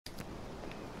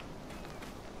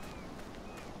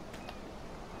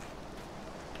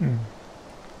Hmm.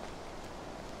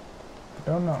 I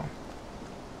don't know.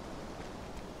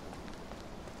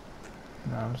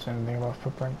 No, I don't see anything about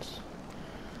footprints.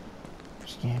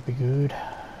 This can't be good.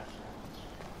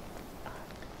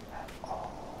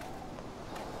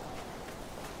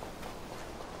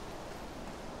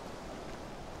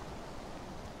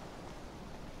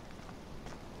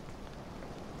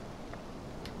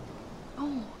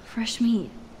 Oh, fresh meat.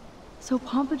 So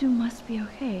Pompidou must be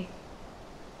okay.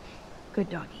 Good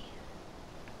doggy.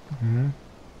 Mm-hmm.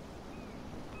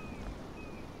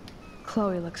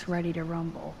 Chloe looks ready to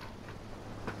rumble.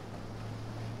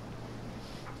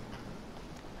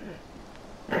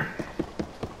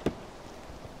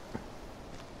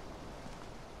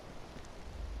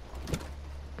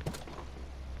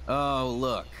 Oh,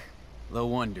 look. The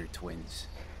Wonder Twins.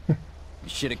 You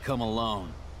should have come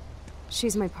alone.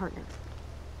 She's my partner.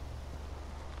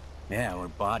 Yeah, we're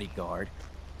bodyguard.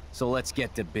 So let's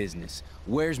get to business.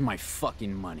 Where's my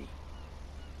fucking money?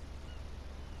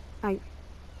 I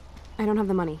don't have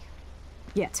the money.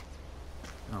 Yet.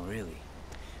 Oh, really?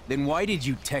 Then why did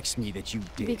you text me that you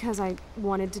did? Because I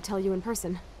wanted to tell you in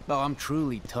person. Oh, I'm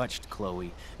truly touched,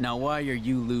 Chloe. Now why are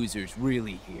you losers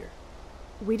really here?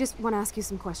 We just want to ask you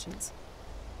some questions.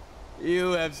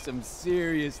 You have some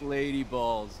serious lady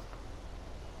balls.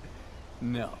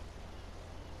 No.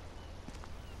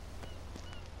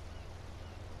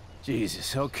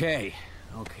 Jesus, okay.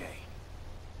 Okay.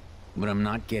 But I'm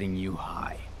not getting you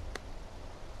high.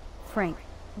 Frank,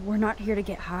 we're not here to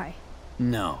get high.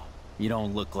 No, you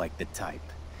don't look like the type.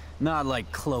 Not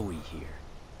like Chloe here.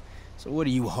 So what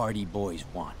do you hardy boys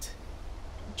want?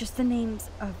 Just the names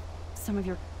of some of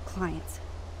your clients.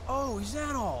 Oh, is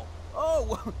that all?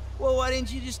 Oh, well, why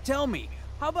didn't you just tell me?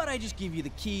 How about I just give you the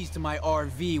keys to my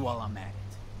RV while I'm at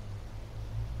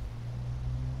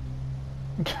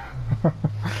it?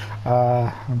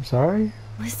 I'm sorry?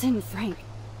 Listen, Frank.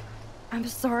 I'm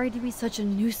sorry to be such a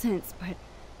nuisance, but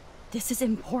this is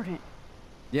important.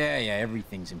 Yeah,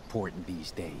 everything's important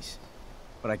these days.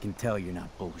 But I can tell you're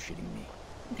not bullshitting me.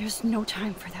 There's no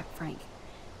time for that, Frank.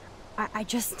 I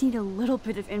just need a little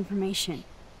bit of information.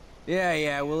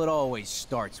 Yeah, well, it always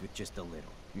starts with just a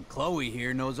little. And Chloe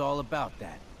here knows all about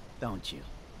that, don't you?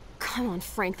 Come on,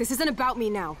 Frank. This isn't about me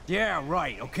now. Yeah,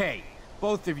 right, okay.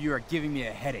 Both of you are giving me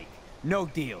a headache. No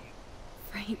deal.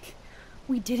 Frank,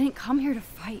 we didn't come here to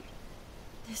fight.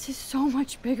 This is so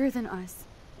much bigger than us.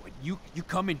 What, you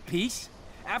come in peace?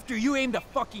 After you aimed a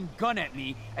fucking gun at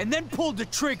me, and then pulled the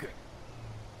trigger?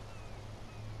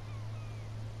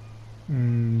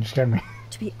 You scared me.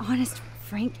 To be honest,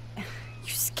 Frank,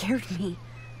 you scared me.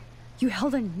 You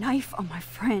held a knife on my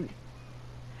friend.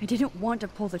 I didn't want to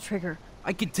pull the trigger.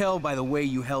 I could tell by the way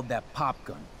you held that pop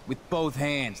gun, with both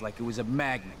hands like it was a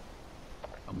magnum.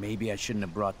 Or maybe I shouldn't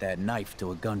have brought that knife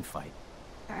to a gunfight.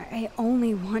 I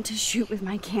only want to shoot with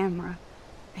my camera.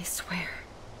 I swear.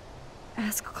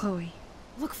 Ask Chloe.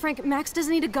 Look, Frank, Max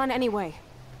doesn't need a gun anyway.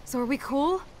 So are we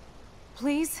cool?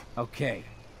 Please? Okay,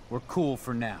 we're cool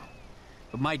for now.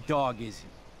 But my dog isn't.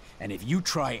 And if you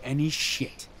try any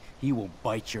shit, he will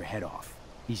bite your head off.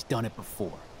 He's done it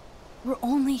before. We're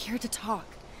only here to talk.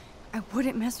 I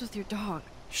wouldn't mess with your dog.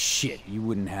 Shit, you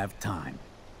wouldn't have time.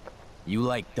 You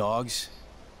like dogs?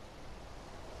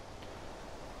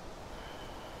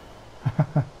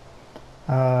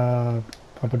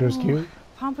 Pompidou's cute.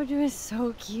 Pompidou is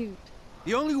so cute.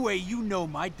 The only way you know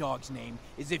my dog's name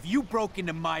is if you broke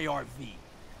into my RV.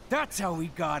 That's how he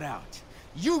got out.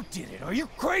 You did it. Are you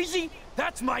crazy?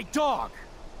 That's my dog.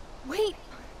 Wait,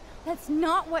 that's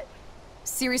not what...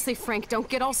 Seriously, Frank, don't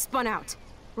get all spun out.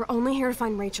 We're only here to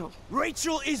find Rachel.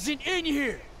 Rachel isn't in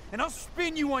here, and I'll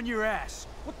spin you on your ass.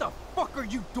 What the fuck are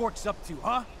you dorks up to,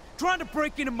 huh? Trying to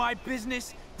break into my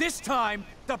business? This time,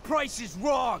 the price is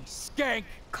wrong, skank.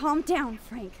 Calm down,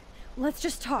 Frank. Let's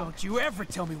just talk. Don't you ever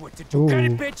tell me what to do. Ooh. Get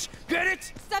it, bitch? Get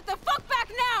it? Step the fuck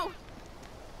back now!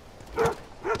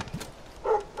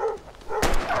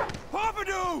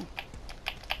 Pompidou!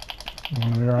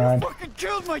 You're You on. fucking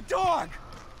killed my dog!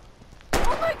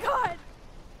 Oh my god!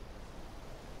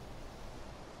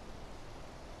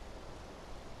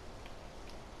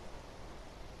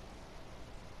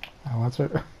 What's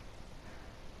it?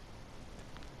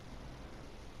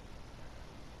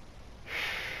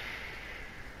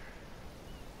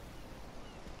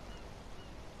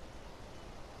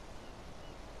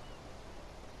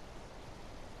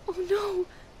 Oh no!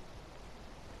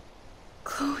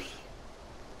 Chloe.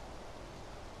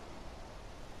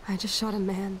 I just shot a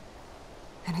man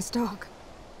and his dog.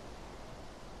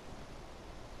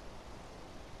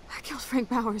 killed Frank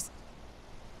Bowers.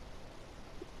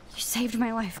 You saved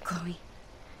my life, Chloe.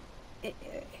 It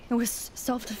was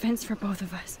self-defense for both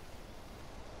of us.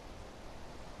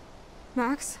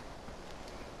 Max?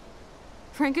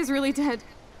 Frank is really dead.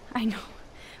 I know,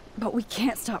 but we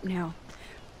can't stop now.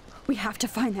 We have to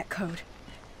find that code.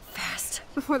 Fast.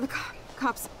 Before the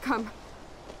cops come.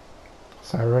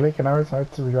 So really, can I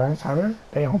recite the Giant Hunter?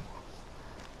 Damn.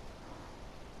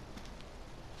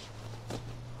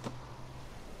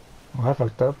 Well, I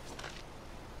fucked up.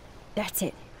 That's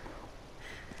it.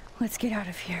 Let's get out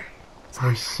of here.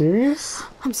 Are you serious?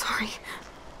 I'm sorry.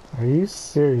 Are you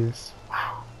serious?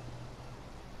 Wow.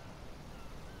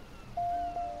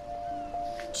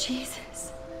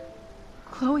 Jesus.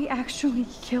 Chloe actually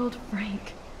killed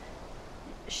Frank.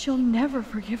 She'll never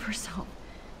forgive herself.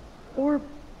 Or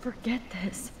forget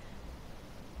this.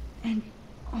 And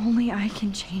only I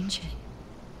can change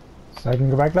it. So I can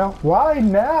go back now? Why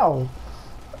now?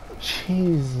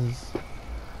 Jesus.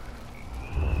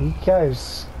 You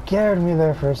guys scared me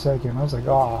there for a second. I was like,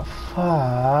 oh,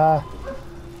 fuck.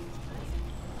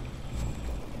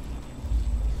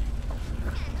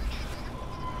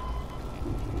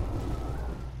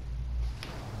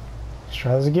 Let's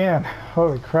try this again.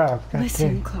 Holy crap. God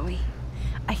Listen, damn. Chloe.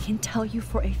 I can tell you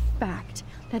for a fact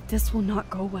that this will not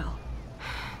go well.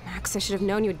 Max, I should have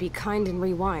known you would be kind and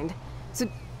rewind. So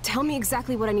tell me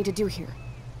exactly what I need to do here.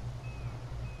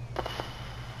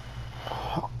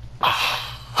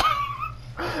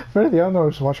 For the unknown,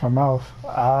 just watch my mouth.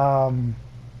 God,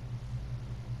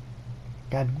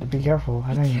 be careful. I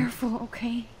Be didn't. careful,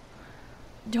 okay?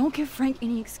 Don't give Frank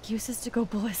any excuses to go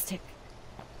ballistic.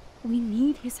 We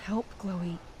need his help,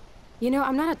 Chloe. You know,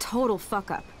 I'm not a total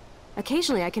fuck-up.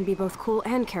 Occasionally I can be both cool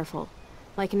and careful.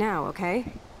 Like now, okay?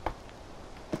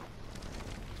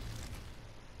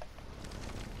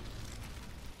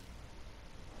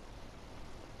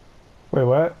 Wait,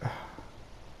 what?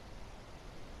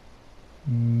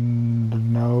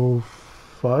 No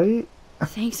fight?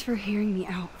 Thanks for hearing me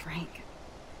out, Frank.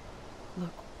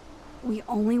 Look, we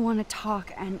only want to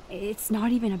talk, and it's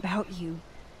not even about you.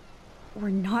 We're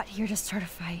not here to start a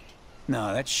fight.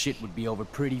 No, that shit would be over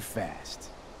pretty fast.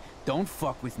 Don't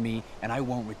fuck with me, and I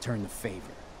won't return the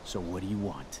favor. So what do you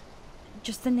want?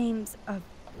 Just the names of...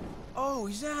 Oh,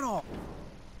 is that all?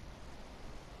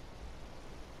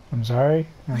 I'm sorry.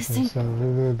 Okay, Listen.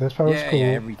 so this part was Yeah, cool.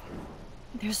 yeah,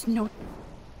 There's no...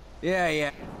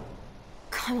 yeah.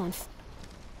 Come on.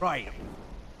 Right.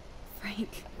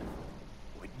 Frank.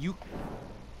 What you...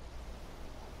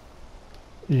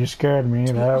 You scared me.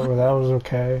 That was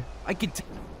okay. I could t-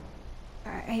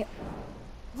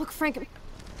 Look, Frank.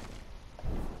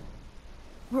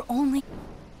 We're only...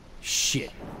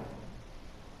 Shit.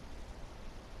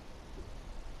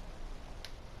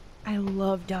 I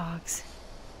love dogs.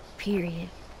 Period.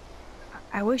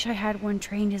 I wish I had one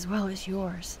trained as well as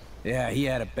yours. Yeah, he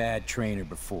had a bad trainer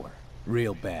before.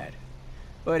 Real bad.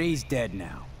 But he's dead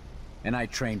now. And I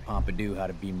trained Pompidou how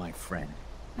to be my friend.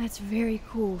 That's very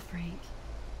cool, Frank.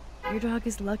 Your dog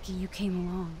is lucky you came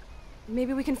along.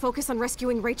 Maybe we can focus on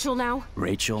rescuing Rachel now?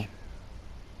 Rachel?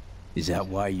 Is that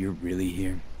why you're really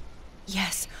here?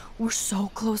 Yes, we're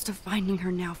so close to finding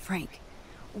her now, Frank.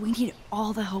 We need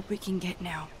all the help we can get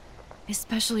now.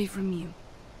 Especially from you.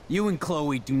 You and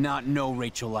Chloe do not know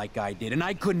Rachel like I did, and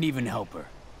I couldn't even help her.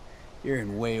 You're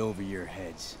in way over your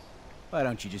heads. Why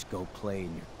don't you just go play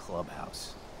in your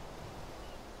clubhouse?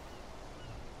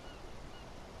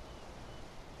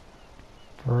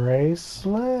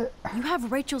 Bracelet? You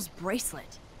have Rachel's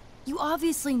bracelet. You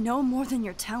obviously know more than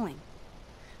you're telling.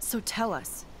 So tell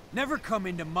us. Never come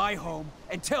into my home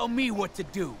and tell me what to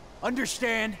do.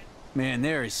 Understand? Man,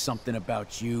 there is something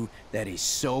about you that is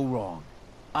so wrong.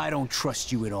 I don't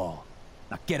trust you at all.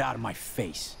 Now get out of my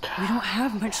face. We don't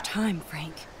have much time,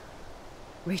 Frank.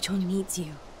 Rachel needs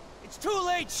you. It's too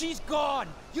late. She's gone.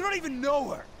 You don't even know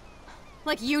her.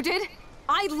 Like you did?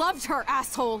 I loved her,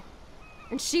 asshole!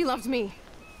 And she loved me.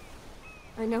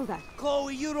 I know that.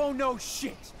 Chloe, you don't know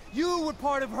shit. You were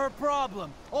part of her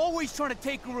problem. Always trying to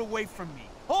take her away from me.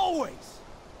 Always!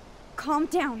 Calm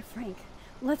down, Frank.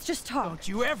 Let's just talk. Don't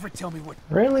you ever tell me what...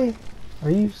 Really? Are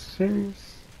you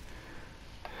serious?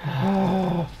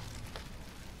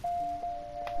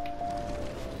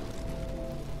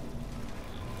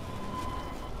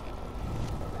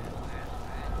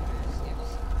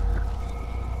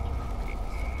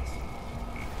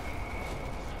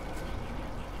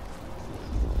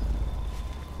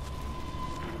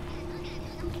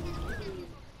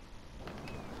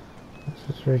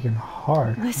 This is freaking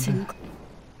hard. Listen,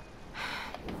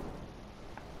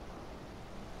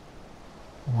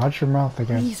 Watch your mouth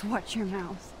again. please watch your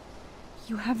mouth.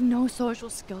 You have no social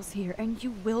skills here, and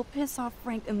you will piss off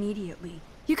Frank immediately.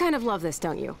 You kind of love this,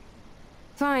 don't you?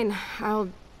 Fine, I'll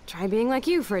try being like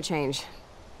you for a change.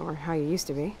 Or how you used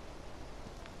to be.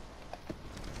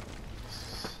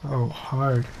 So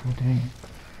hard. Dang.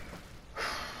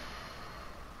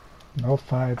 No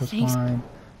fight was Thanks. fine.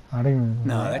 I didn't even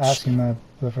No, that's ask him that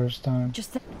the first time.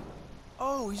 Just the,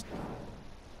 Oh, he's...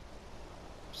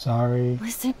 Sorry.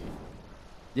 listen,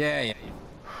 Yeah.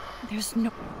 there's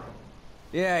no...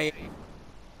 Yeah.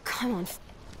 Come on,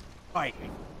 Right.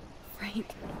 Frank,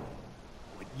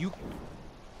 What you...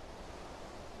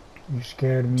 You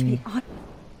scared to be me. honest,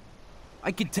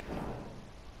 I can tell...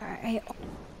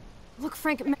 look,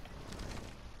 Frank.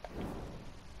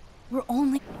 we're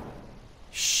only...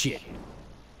 Shit.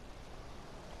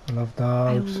 I love I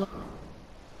dogs. love...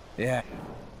 Yeah.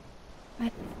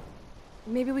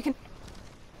 Maybe we can.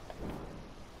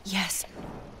 Yes,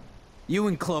 You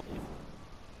and Chloe...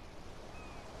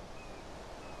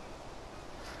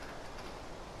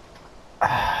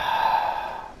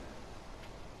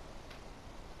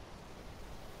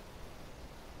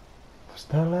 Was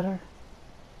that a letter?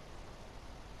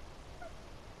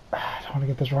 I don't want to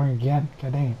get this wrong again.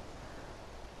 God dang.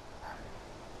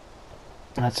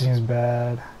 That seems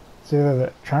bad. It's either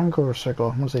the triangle or circle.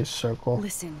 I'm gonna say circle.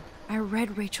 listen, I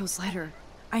read Rachel's letter.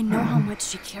 I know how much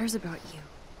she cares about you.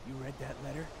 You read that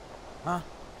letter? Huh?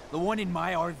 The one in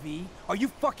my RV? Are you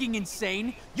fucking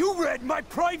insane? You read my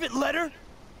private letter?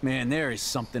 Man, there is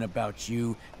something about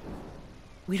you.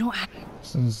 We don't have...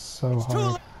 This is so Too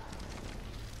hard. late.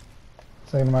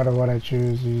 It's like no matter what I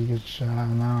choose, you get shot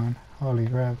down. Holy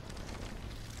crap.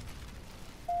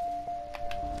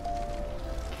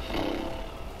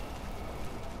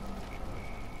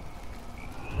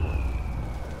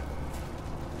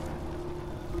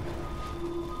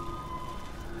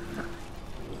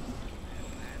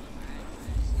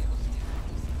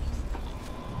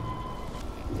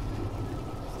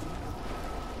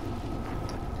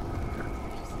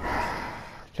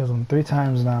 Killed him 3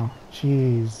 times now.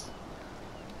 Jeez.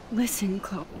 Listen,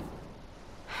 Chloe.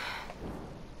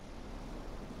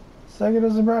 Second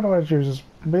doesn't matter what I choose. It's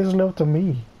basically up to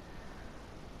me.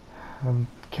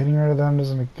 Getting rid of them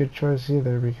isn't a good choice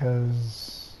either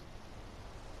because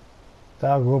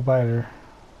dog will bite her.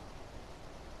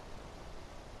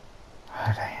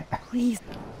 Oh, dang it. Please.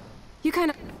 You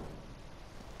kind of.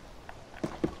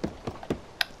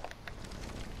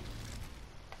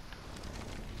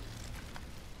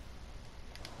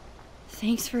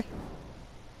 Thanks for...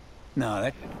 No,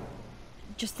 that...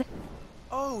 just the...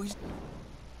 Oh, he's...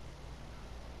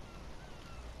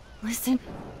 Listen,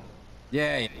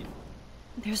 Yeah.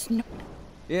 there's no...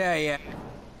 Yeah.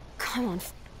 Come on.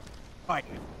 Right.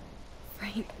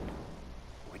 Frank,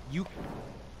 What you...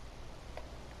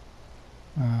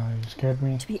 You scared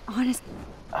me. to be honest,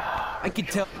 I can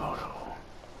tell...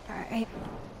 I...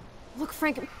 Look,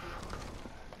 Frank.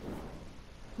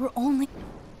 we're only...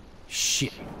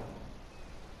 Shit.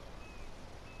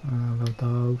 I love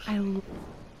dogs.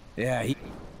 Yeah, he...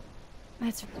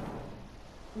 That's...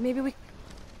 Maybe we.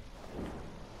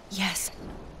 Yes,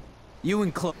 You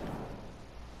and Chloe...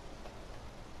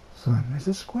 Son, is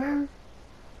this square?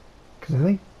 Because I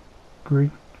think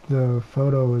the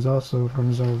photo is also from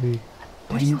his RV.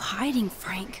 what are you hiding,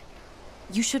 Frank?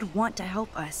 You should want to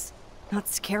help us, not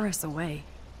scare us away.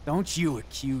 Don't you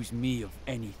accuse me of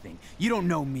anything. You don't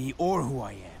know me or who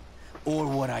I am. Or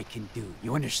what I can do.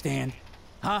 You understand?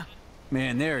 Huh?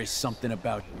 Man, there is something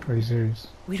about... Are you serious?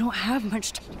 We don't have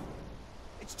much time.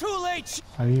 It's too late!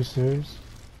 Are you serious?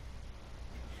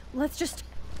 Let's just...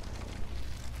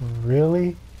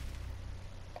 Really?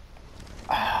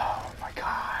 Oh my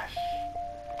gosh.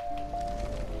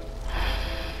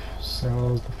 So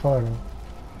was the photo.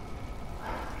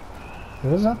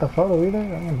 This is not the photo either.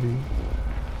 I'm gonna be...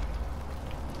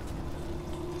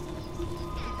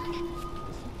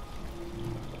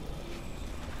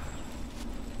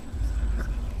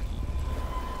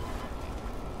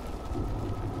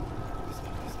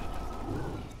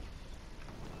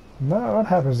 No, what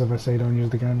happens if I say don't use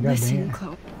the gun? God dang Listen, it.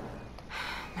 Chloe.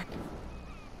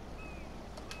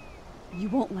 You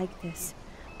won't like this,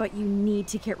 but you need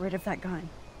to get rid of that gun.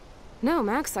 No,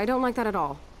 Max, I don't like that at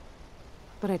all.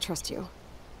 But I trust you.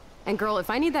 And girl, if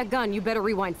I need that gun, you better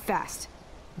rewind fast.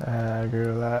 I agree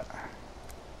with that.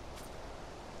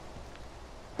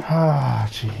 Ah,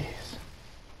 jeez.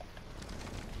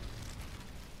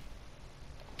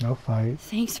 No fight.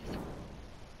 Thanks.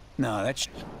 No, that's...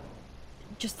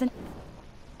 Just the...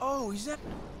 Oh, is that...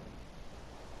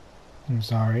 I'm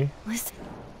sorry. Listen,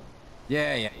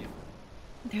 Yeah.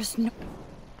 there's no...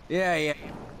 Yeah.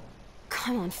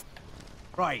 Come on.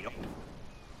 Right.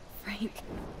 Frank,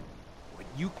 What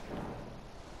you...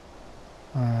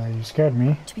 You scared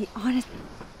me. to be honest,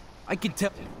 I can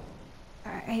tell.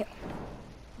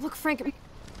 Look, Frank.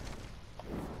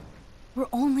 We're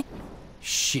only...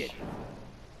 Shit.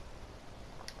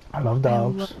 I love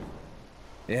dogs.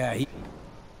 Yeah,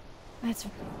 That's...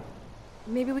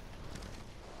 Maybe we...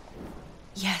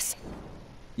 Yes.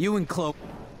 You and Chloe.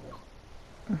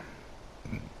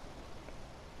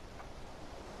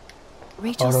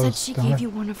 Rachel Photos, said she don't gave it? you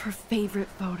one of her favorite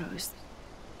photos.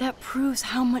 That proves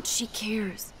how much she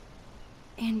cares.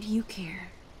 And you care.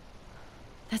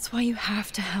 That's why you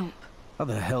have to help. How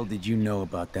the hell did you know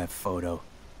about that photo?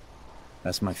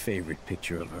 That's my favorite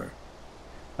picture of her.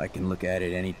 I can look at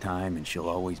it any time and she'll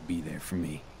always be there for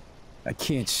me. I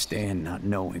can't stand not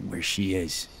knowing where she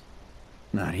is.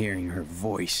 Not hearing her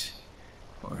voice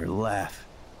or her laugh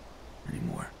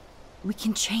anymore. We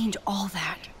can change all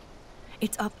that.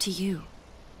 It's up to you.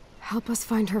 Help us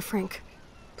find her, Frank.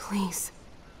 Please.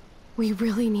 We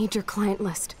really need your client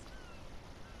list.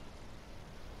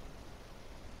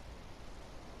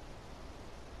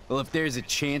 Well, if there's a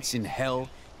chance in hell,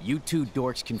 you two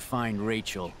dorks can find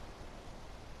Rachel.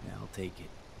 Yeah, I'll take it.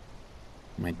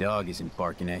 My dog isn't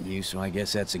barking at you, so I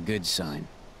guess that's a good sign.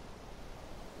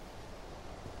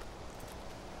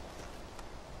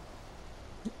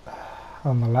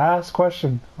 On the last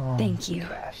question. Oh, Thank you.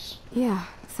 gosh. Yeah,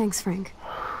 thanks, Frank.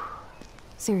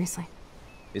 Seriously.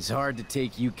 It's hard to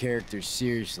take you characters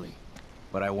seriously,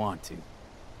 but I want to.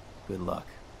 Good luck.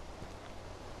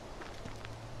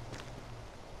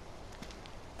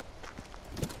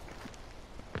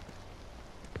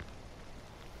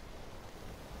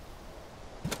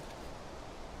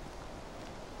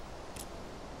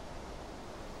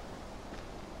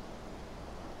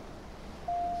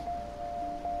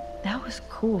 That was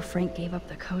cool Frank gave up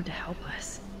the code to help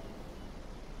us.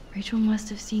 Rachel must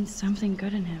have seen something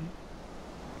good in him.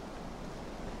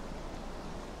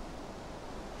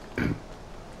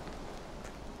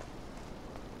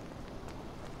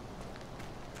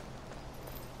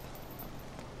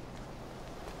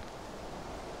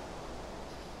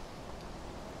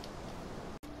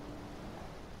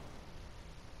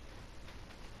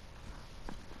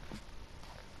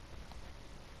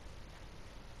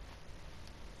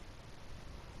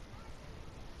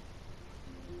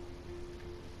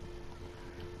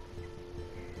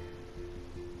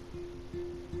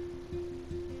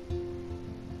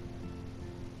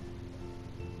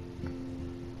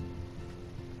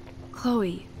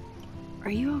 Chloe, are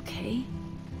you okay?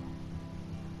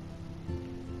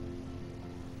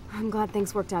 I'm glad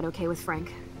things worked out okay with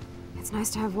Frank. It's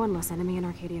nice to have one less enemy in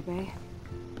Arcadia Bay.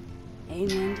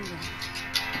 Amen to that.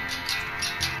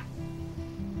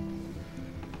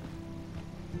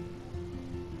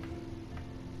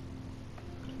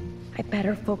 I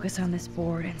better focus on this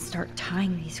board and start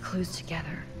tying these clues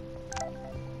together.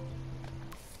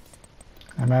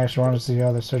 I actually wanted to see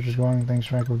how the search is going. Thanks,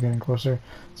 Frank. We're getting closer.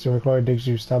 See where Chloe digs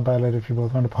you. Stop by later if you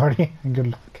both want to party. And good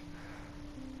luck.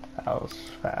 That was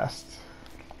fast.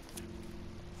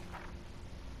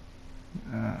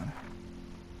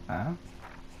 Huh?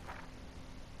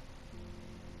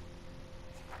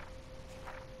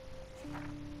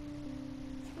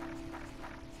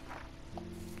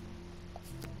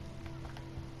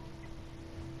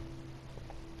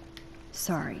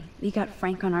 Sorry, we got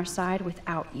Frank on our side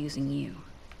without using you.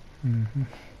 Mm-hmm.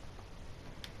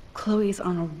 Chloe's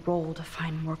on a roll to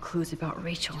find more clues about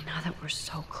Rachel now that we're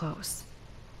so close.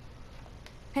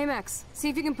 Hey, Max. See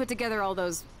if you can put together all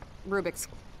those Rubik's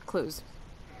clues.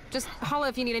 Just holla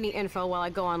if you need any info while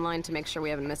I go online to make sure we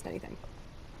haven't missed anything.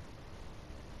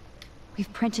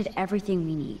 We've printed everything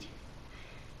we need.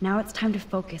 Now it's time to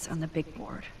focus on the big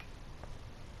board.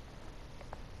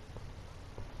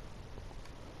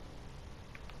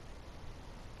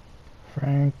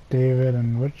 Frank, David,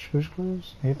 and which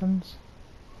clues? Nathan's?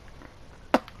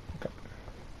 Okay.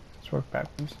 Let's work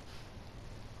backwards.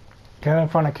 Can I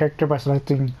find a character by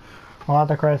selecting all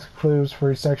the correct clues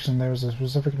for each section? There's a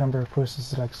specific number of clues to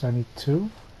select, so I need 2.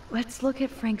 Let's look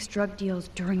at Frank's drug deals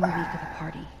during the week of the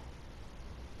party.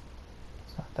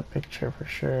 It's not the picture for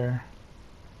sure.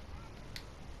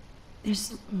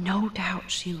 There's no doubt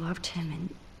she loved him in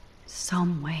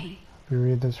some way. We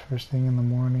read this first thing in the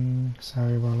morning.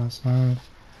 Sorry about last night.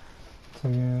 So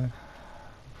yeah,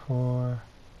 4.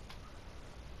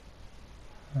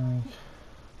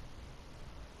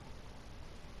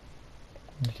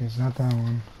 Okay, it's not that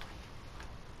one.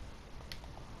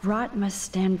 Rot must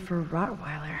stand for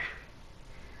Rottweiler.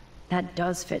 That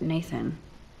does fit Nathan.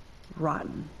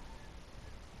 Rotten.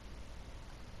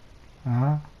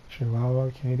 Chihuahua,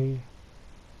 Katie.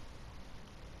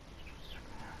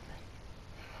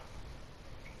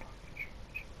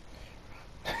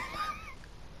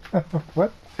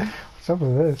 What? What's up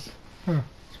with this? Huh,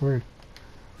 it's weird.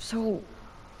 So,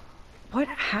 what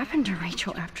happened to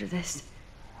Rachel after this?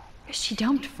 She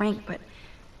dumped Frank, but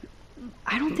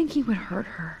I don't think he would hurt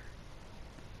her.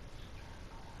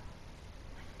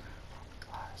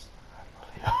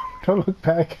 Don't look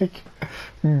back.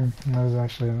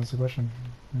 That's a question.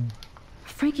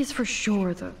 Frank is for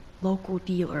sure the local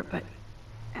dealer, but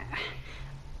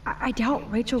I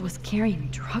doubt Rachel was carrying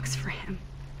drugs for him.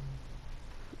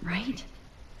 Right?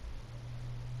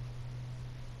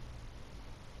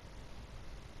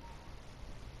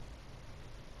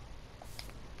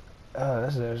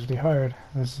 This is actually hard.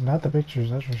 This is not the pictures,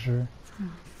 that's for sure.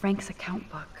 Frank's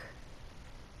account book.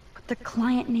 But the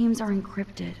client names are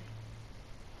encrypted.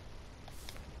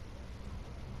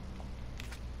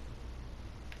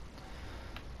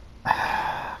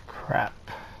 Crap.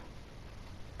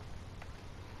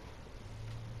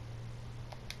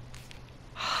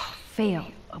 Fail.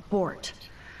 Abort.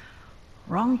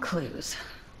 Wrong clues.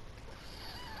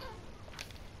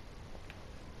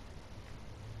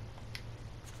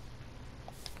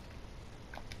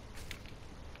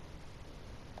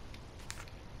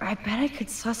 I bet I could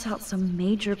suss out some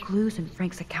major clues in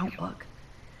Frank's account book.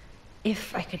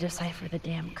 If I could decipher the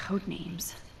damn code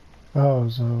names. Oh,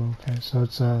 so, okay, so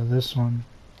it's this one.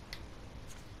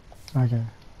 Okay,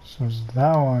 so it's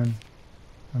that one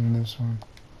and this one.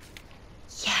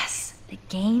 Yes, the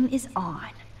game is on.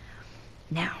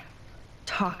 Now,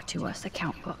 talk to us,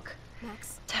 account book.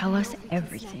 Max, Tell us I know we can snap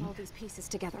everything. all these pieces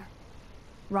together.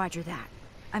 Roger that.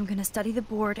 I'm gonna study the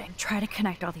board and try to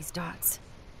connect all these dots.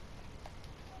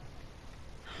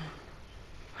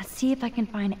 Let's see if I can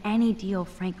find any deal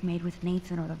Frank made with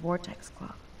Nathan or the Vortex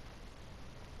Club.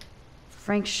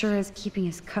 Frank sure is keeping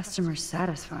his customers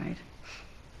satisfied.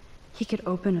 He could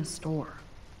open a store.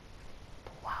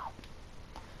 Wow.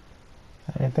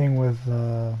 Anything with,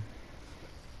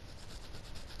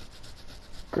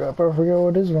 crap, I forget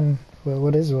what his one,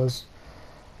 what his was.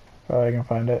 Oh, I can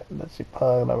find it. Let's see,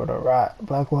 Pug, Labrador, Rat,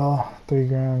 Blackwell, 3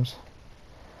 grams,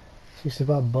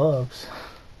 65 bucks.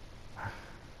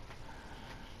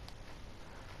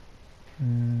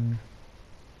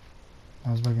 I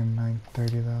was looking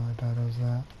 9:30 though. I thought it was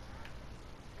that.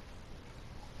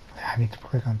 I need to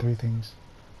click on 3 things.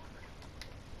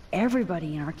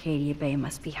 Everybody in Arcadia Bay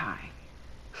must be high.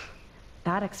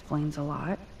 That explains a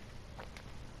lot.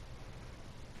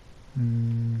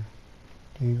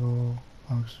 Eagle,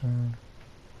 Oxford.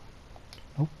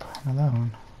 Nope, not that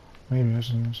one. Maybe I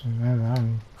should add that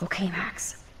one. Okay,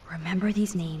 Max. Remember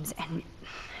these names and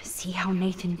see how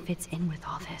Nathan fits in with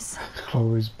all this.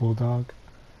 Chloe's Bulldog.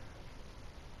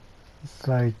 It's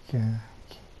like,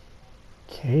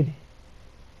 Katie.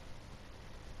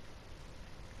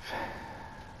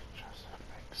 Joseph,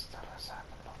 Mick, Stella, Simon,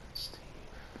 Logan, Steve.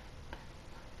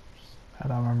 I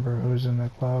don't remember who's in the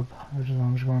club. I just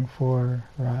I'm just going for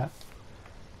Rat.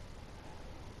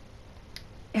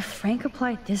 If Frank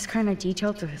applied this kind of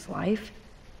detail to his life,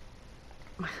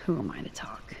 who am I to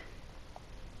talk?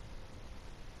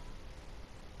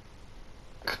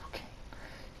 Okay.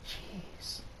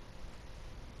 Jeez.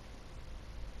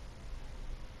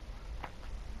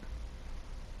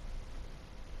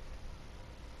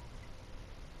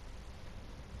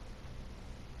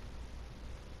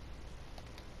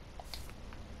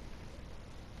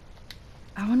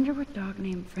 I wonder what dog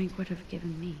name Frank would have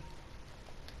given me.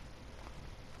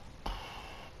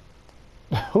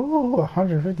 Ooh,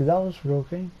 $150 for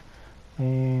cocaine.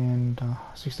 And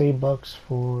 68 bucks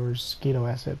for mosquito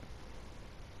acid.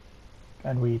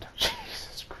 And weed.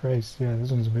 Jesus Christ. Yeah,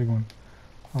 this one's a big one.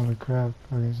 Holy crap.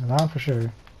 Okay, so that one for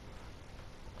sure.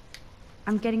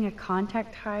 I'm getting a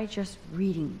contact high just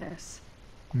reading this.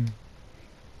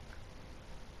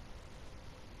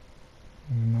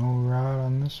 No route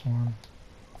on this one.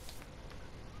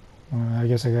 I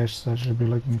guess I should be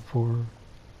looking for,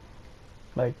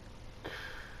 like,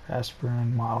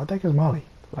 aspirin, Molly. What the heck is Molly?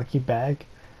 Lucky Bag?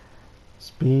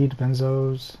 Speed,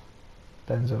 benzos.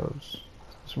 Sounds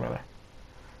familiar.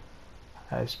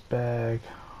 Ice bag,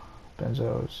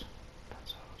 benzos.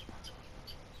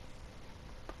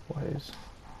 Boys.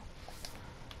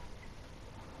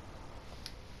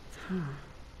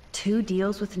 2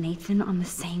 deals with Nathan on the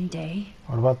same day?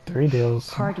 What about 3 deals?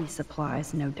 Party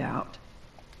supplies, no doubt.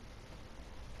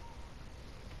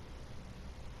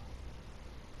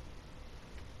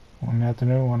 One in the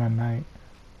afternoon, one at night.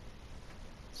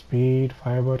 Speed,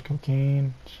 Firebird,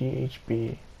 cocaine,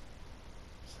 GHB.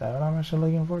 Is that what I'm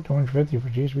actually looking for? 250 for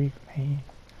GHB. Hey.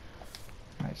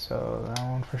 Alright, so that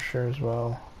one for sure as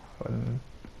well.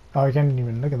 Oh, I can't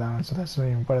even look at that one, so that's not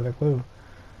even part of the clue.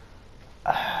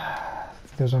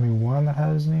 There's only one that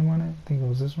has his name on it. I think it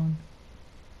was this one.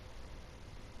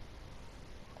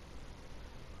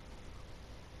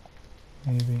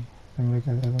 Maybe. Let me look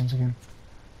at the other ones again.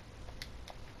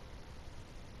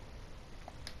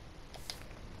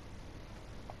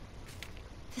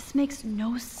 This makes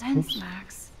no sense, Oops.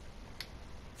 Max.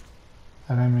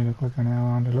 I didn't mean to click on it. I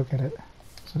wanted to look at it.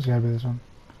 So it's gotta be this one.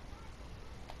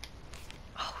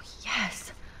 Oh,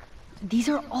 yes. These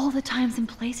are all the times and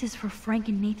places for Frank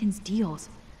and Nathan's deals.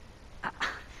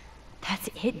 That's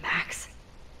it, Max.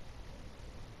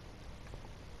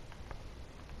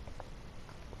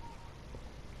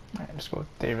 Alright, let's go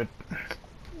with David.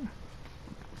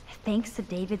 Thanks to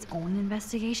David's own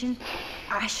investigation,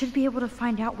 I should be able to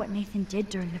find out what Nathan did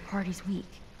during the party's week.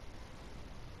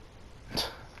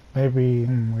 Maybe,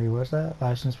 wait, what's that?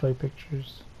 License plate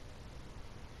pictures.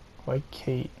 White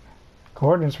Kate.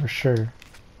 Coordinates for sure.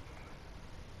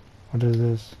 What is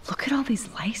this? Look at all these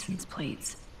license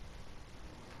plates.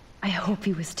 I hope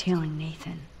he was tailing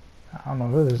Nathan. I don't know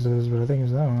who this is, but I think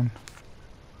it's that one.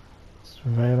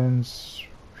 Surveillance.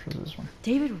 What is this one?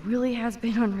 David really has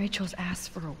been on Rachel's ass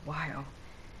for a while.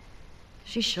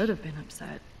 She should have been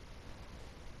upset.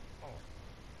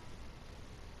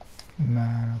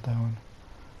 Nah, not that one.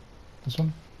 This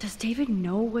one? Does David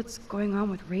know what's going on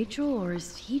with Rachel, or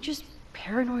is he just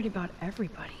paranoid about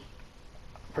everybody?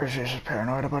 Pretty sure she's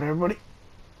paranoid about everybody.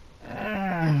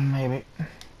 Maybe.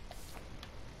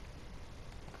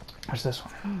 What's this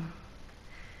one?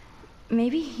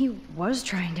 Maybe he was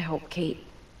trying to help Kate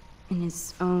in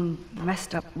his own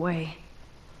messed up way.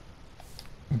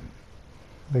 I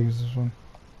think it's this one.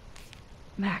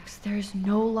 Max, there's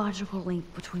no logical link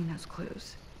between those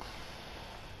clues.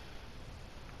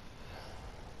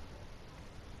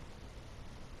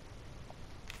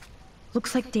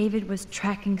 Looks like David was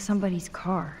tracking somebody's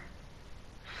car.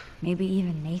 Maybe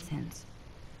even Nathan's.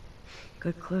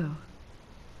 Good clue.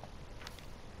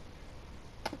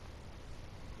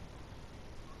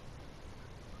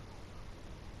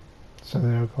 So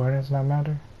the coordinates not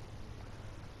matter?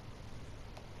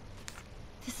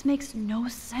 This makes no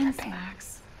sense,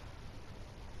 Max.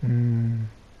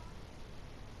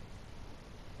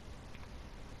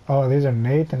 Oh, these are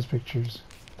Nathan's pictures.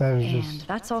 That is And just...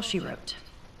 that's all she wrote.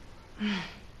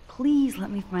 Please let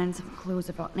me find some clues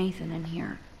about Nathan in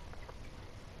here.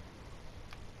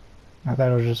 I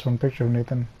thought it was just one picture of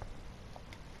Nathan.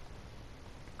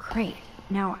 Great.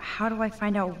 Now, how do I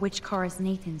find out which car is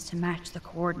Nathan's to match the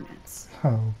coordinates?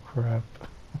 Oh, crap.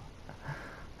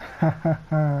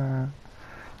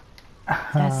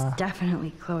 That's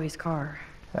definitely Chloe's car.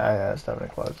 Yeah, that's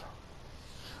definitely close.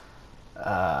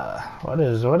 What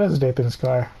is Nathan's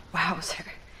car? Wowzer.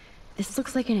 This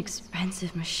looks like an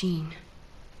expensive machine.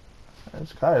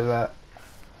 Whose car is that?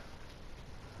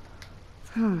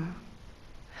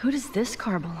 Who does this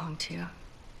car belong to?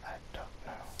 I don't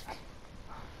know.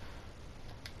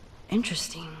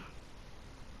 Interesting.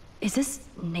 Is this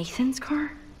Nathan's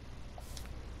car?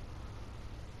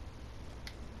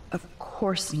 Of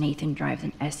course Nathan drives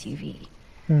an SUV.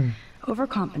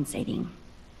 Overcompensating,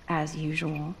 as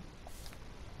usual.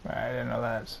 I didn't know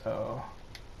that, so...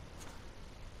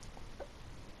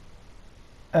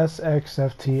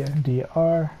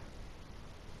 SXFTNDR.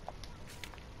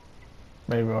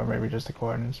 Maybe, or maybe just the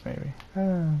coordinates, maybe. Maybe,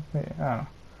 I don't know.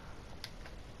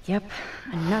 Yep,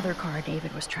 another car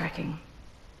David was tracking.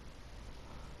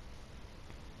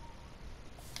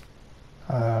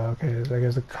 Okay, so I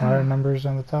guess the car numbers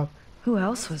on the top. Who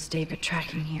else was David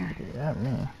tracking here? Yeah,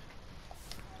 me.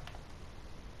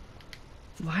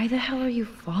 Why the hell are you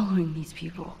following these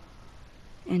people?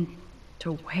 And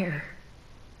to where?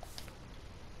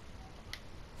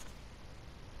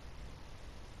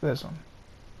 This one.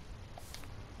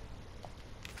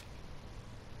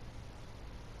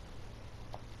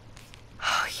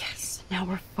 Oh, yes. Now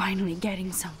we're finally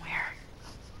getting somewhere.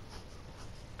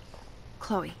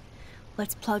 Chloe,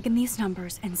 let's plug in these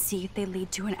numbers and see if they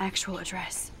lead to an actual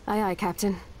address. Aye, aye,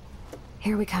 Captain.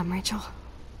 Here we come, Rachel.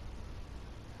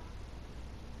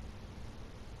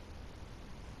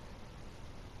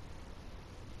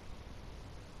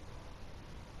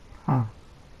 Huh.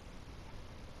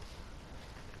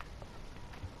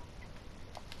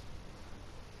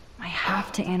 I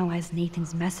have to analyze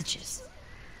Nathan's messages.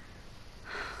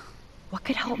 What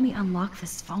could help me unlock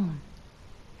this phone?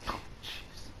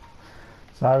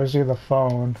 So obviously the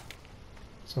phone.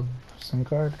 So SIM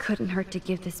card. Couldn't hurt to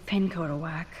give this pin code a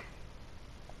whack.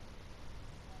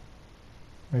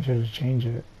 We should have changed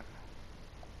it.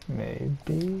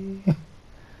 Maybe.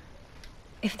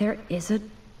 If there is a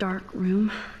dark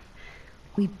room,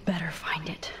 we better find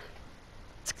it.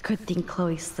 It's a good thing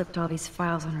Chloe slipped all these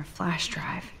files on her flash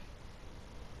drive.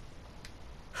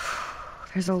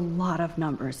 There's a lot of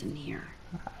numbers in here.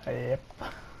 Yep.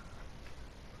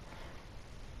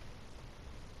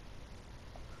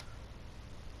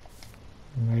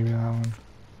 Maybe that one.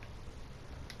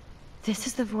 This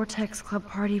is the Vortex Club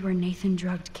party where Nathan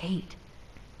drugged Kate.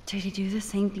 Did he do the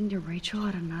same thing to Rachel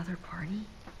at another party?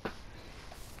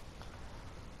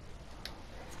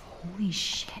 Holy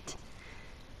shit.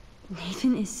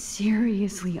 Nathan is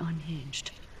seriously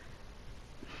unhinged.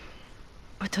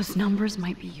 But those numbers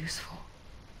might be useful.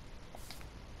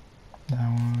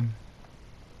 That one.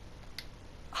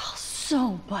 Oh,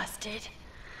 so busted.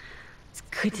 It's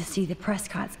good to see the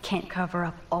Prescotts can't cover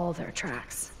up all their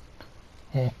tracks.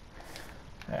 Yeah,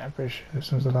 I'm pretty sure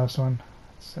this was the last one.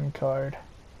 SIM card.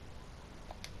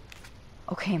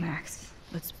 Okay, Max.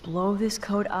 Let's blow this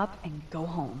code up and go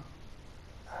home.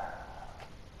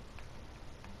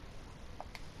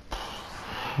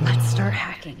 Let's start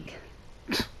hacking.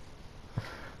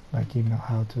 Like you know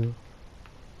how to.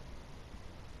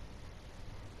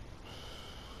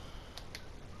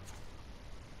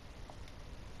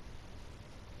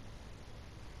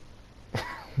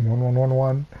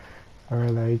 One,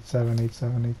 or the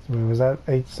 8787. Wait, was that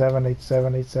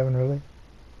 878787 really?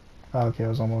 Oh, okay, it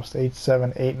was almost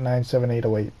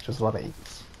 87897808. Just a lot of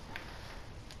 8s.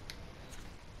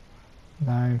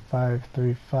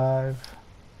 9535.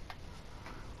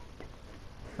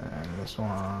 And this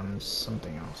one's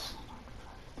something else.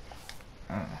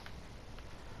 I don't know.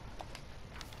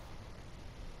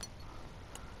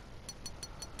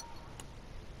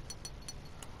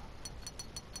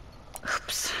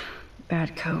 Oops.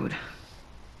 Bad code.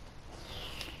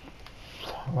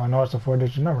 Well, I know it's a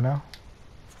 4-digit number now.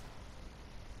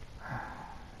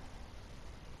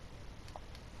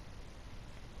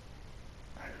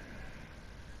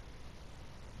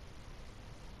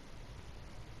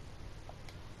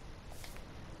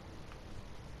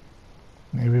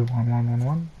 Maybe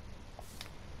 1111.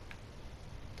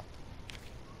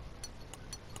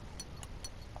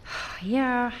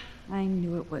 Yeah, I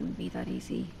knew it wouldn't be that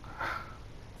easy.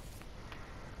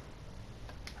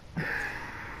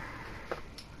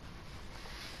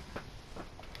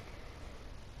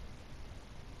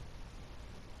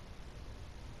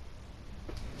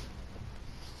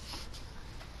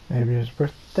 Maybe his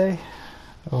birthday.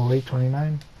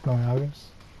 0829. No, in August.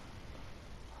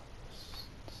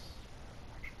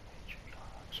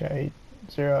 Yeah,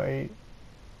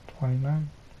 80829.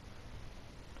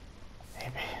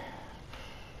 Maybe.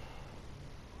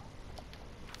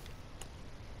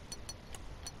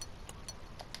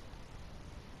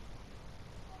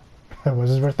 It was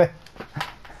his birthday.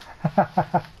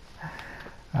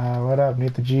 What up?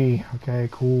 Need the G. Okay,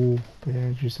 cool.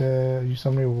 Bitch, you said you saw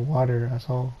me with water. That's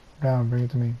all. Down, bring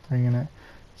it to me. Bringing it.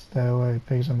 Stay away.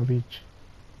 Pigs on the beach.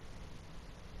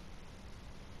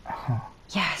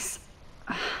 Yes.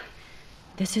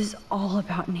 This is all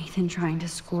about Nathan trying to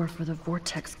score for the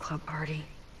Vortex Club party.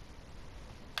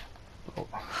 Oh.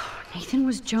 Nathan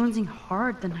was jonesing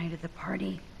hard the night of the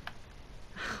party.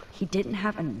 He didn't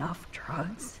have enough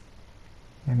drugs.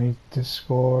 You need to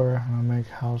score. I'll make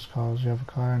house calls. You have a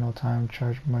car, no time.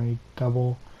 Charge money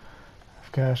double.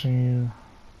 Have cash on you.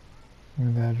 Give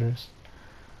me the address.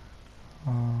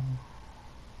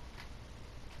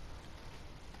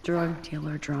 Drug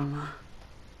dealer drama.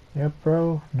 Yep,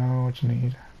 bro. Know what you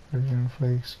need. Virgin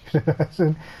flakes. Good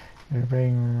acid. You're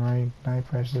paying right night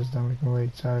prices. Don't make me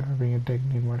wait. Sorry for being a dick.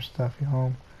 Need more stuff. You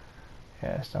home?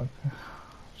 Yes, don't.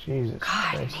 Jesus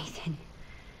God, Christ. Nathan.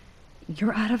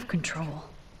 You're out of control.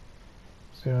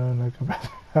 So, like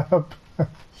a up.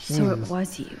 So it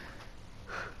was you.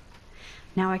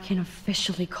 Now I can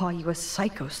officially call you a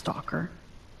psycho stalker.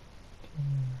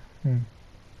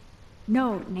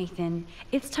 No, Nathan.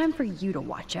 It's time for you to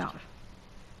watch out.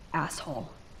 Asshole.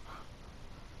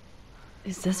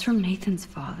 Is this from Nathan's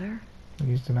father?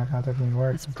 Please do not contact me in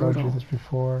work. That's I told you brutal. this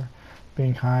before.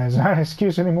 Being high is not an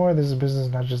excuse anymore. This is business,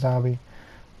 not just a hobby.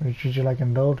 We treat you like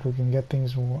an adult who can get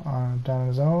things done on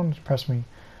his own. Trust me.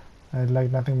 I'd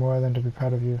like nothing more than to be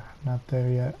proud of you. Not there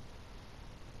yet.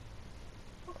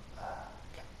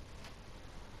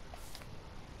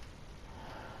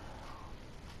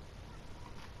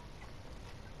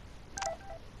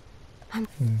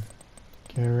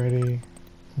 Get ready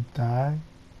to die.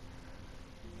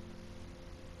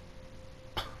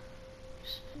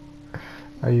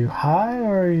 Are you high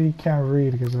or you can't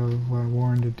read because of what I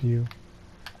warned it to you?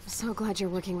 I'm so glad you're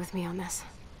working with me on this.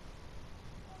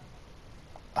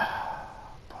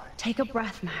 Take a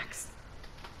breath, Max.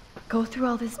 Go through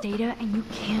all this data and you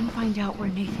can find out where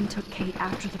Nathan took Kate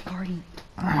after the party.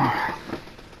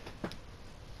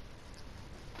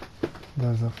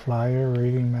 Does a flyer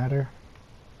rating matter?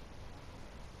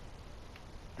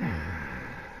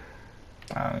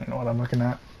 I don't even know what I'm looking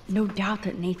at. No doubt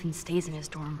that Nathan stays in his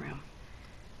dorm room.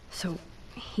 So,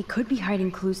 he could be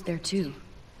hiding clues there too.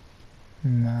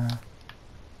 Nah.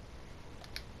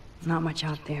 Not much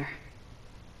out there.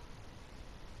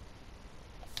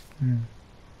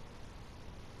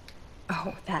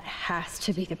 Oh, that has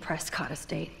to be the Prescott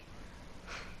estate.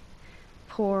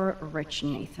 Poor rich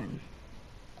Nathan.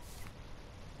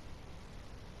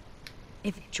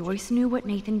 If Joyce knew what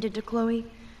Nathan did to Chloe,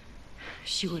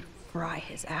 she would fry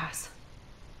his ass.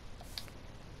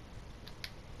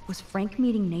 Was Frank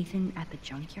meeting Nathan at the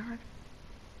junkyard?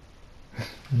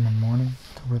 In the morning,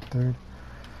 October 3rd.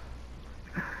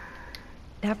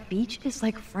 That beach is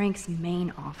like Frank's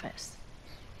main office.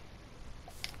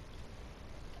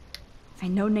 I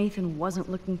know Nathan wasn't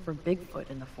looking for Bigfoot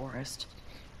in the forest.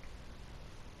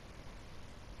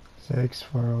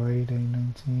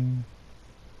 6/4/08/8/19.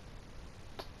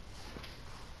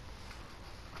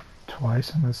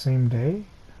 Twice on the same day?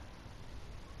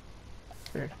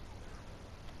 Weird.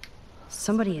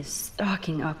 Somebody is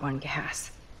stocking up on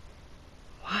gas.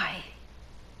 Why?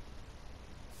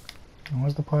 When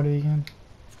was the party again?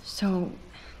 So,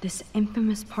 this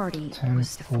infamous party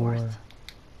was the 10/4. 4th.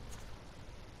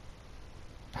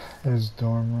 His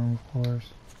dorm room, of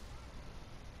course.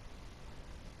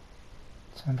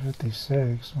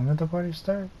 10:56. When did the party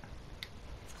start?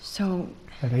 So,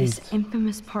 At this 8.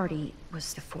 infamous party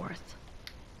was the 4th.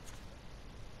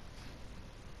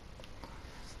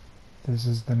 This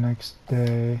is the next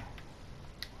day.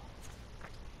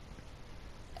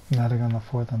 Nothing on the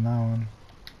 4th on that one.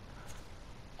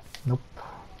 Nope.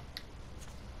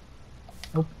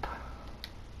 Nope.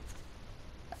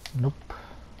 Nope.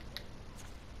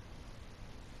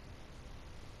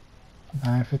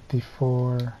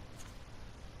 9:54.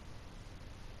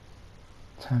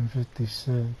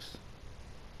 10:56.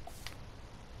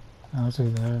 I'll see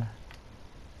there.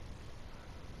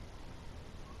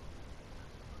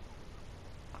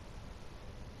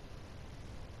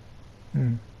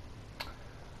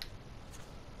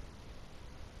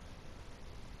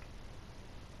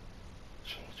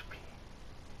 GHP.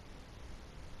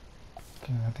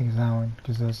 Okay, I think it's that one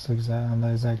because that's exact on the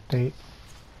exact date.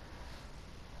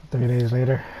 3 days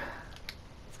later.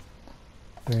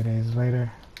 3 days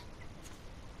later.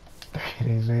 3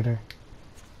 days later.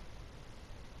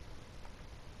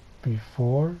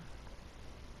 Before?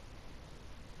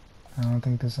 I don't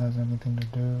think this has anything to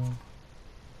do.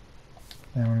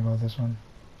 Yeah, I'm gonna go with this one.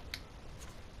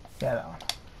 Yeah, that one.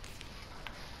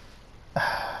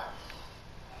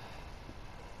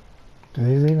 Do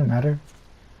these even matter?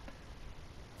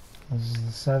 This is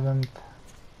the 7th.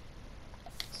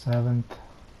 7th.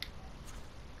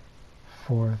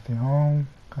 4th. You home?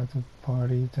 Got to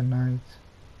party tonight.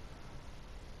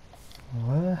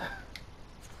 What?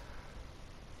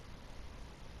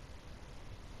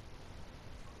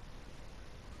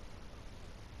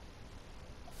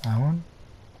 That one?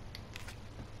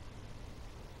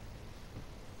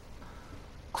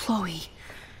 Chloe,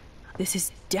 this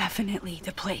is definitely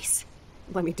the place.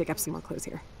 Let me dig up some more clues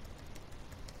here.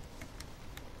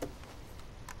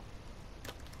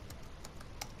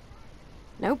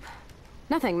 Nope.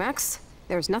 Nothing, Max.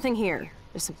 There's nothing here.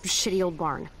 Just some shitty old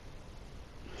barn.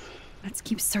 Let's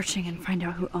keep searching and find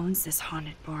out who owns this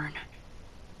haunted barn.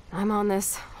 I'm on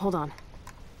this. Hold on.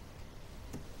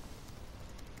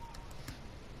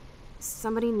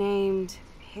 Somebody named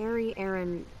Harry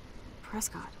Aaron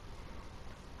Prescott.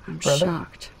 I'm Brother?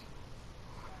 shocked.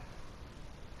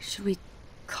 Should we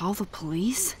call the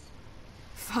police?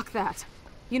 Fuck that.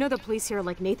 You know the police here are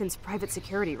like Nathan's private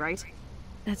security, right?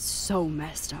 That's so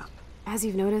messed up. As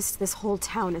you've noticed, this whole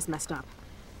town is messed up.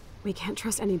 We can't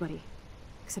trust anybody,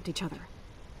 except each other.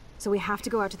 So we have to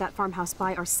go out to that farmhouse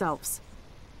by ourselves.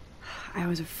 I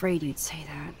was afraid you'd say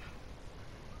that.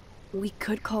 We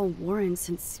could call Warren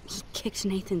since he kicked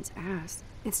Nathan's ass.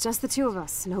 It's just the two of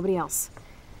us, nobody else.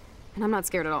 And I'm not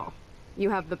scared at all.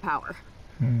 You have the power.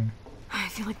 I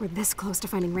feel like we're this close to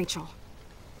finding Rachel.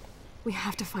 We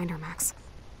have to find her, Max.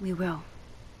 We will.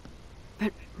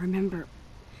 But remember,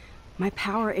 my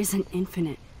power isn't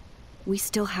infinite. We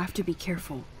still have to be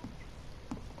careful.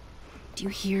 Do you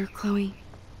hear, Chloe?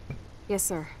 Yes,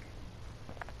 sir.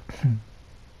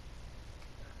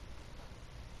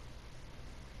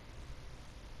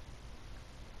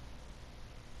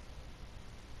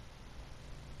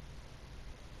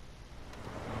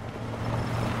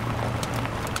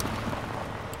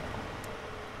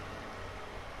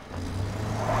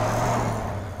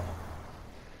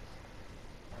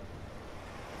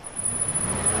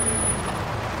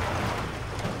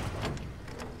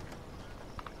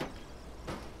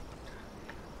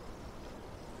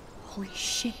 Holy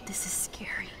shit, this is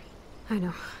scary. I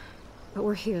know. But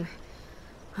we're here.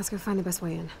 Let's go find the best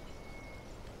way in.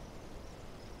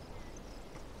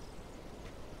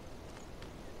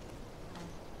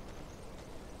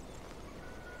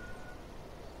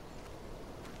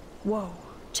 Whoa,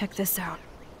 check this out.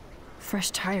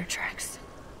 Fresh tire tracks.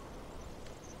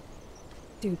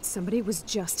 Dude, somebody was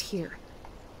just here.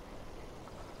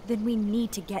 Then we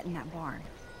need to get in that barn.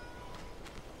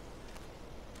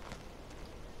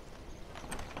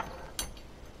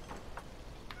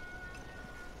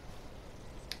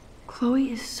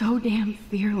 Chloe is so damn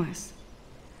fearless.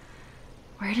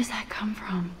 Where does that come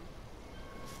from?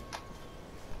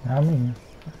 I mean,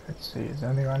 let's see, is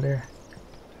anything around here?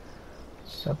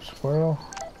 Sup, squirrel?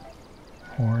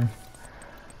 Horn.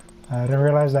 I didn't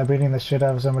realize that beating the shit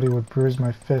out of somebody would bruise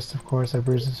my fist. Of course, I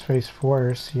bruised his face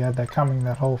first. He had that coming.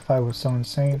 That whole fight was so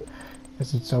insane.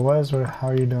 Yes, it so was. But how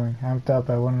are you doing? Amped up.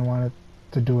 I wouldn't want it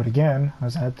to do it again. I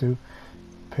had to.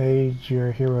 Pay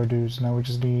your hero dues. Now we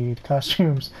just need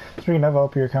costumes. Speaking of, I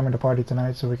hope you're coming to party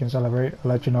tonight so we can celebrate. I'll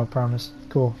let you know, I promise.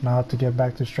 Cool. Now I have to get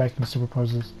back to striking super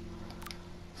poses.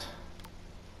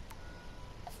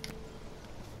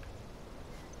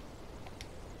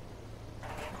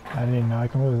 I didn't know I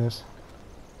can move this.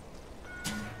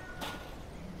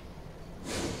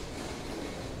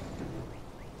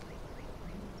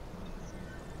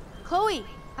 Chloe,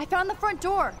 I found the front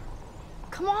door.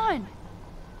 Come on.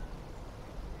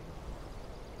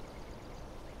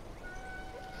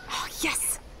 Oh,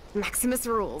 yes! Maximus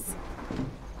rules.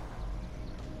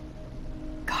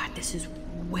 God, this is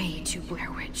way too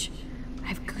Blair Witch. I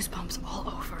have goosebumps all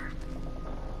over.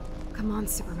 Come on,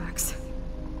 Supermax.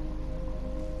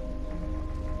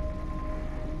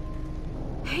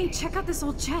 Hey, check out this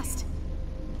old chest.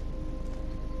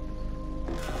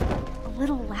 A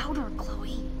little louder,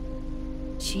 Chloe.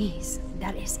 Jeez,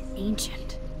 that is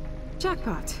ancient.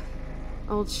 Jackpot.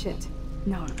 Old shit.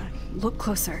 No, look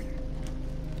closer.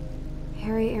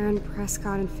 Harry Aaron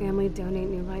Prescott and family donate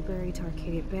new library to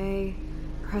Arcadia Bay.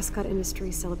 Prescott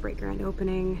Industries celebrate grand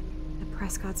opening. The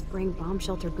Prescotts bring bomb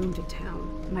shelter boom to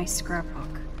town. Nice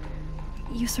scrapbook.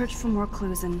 You search for more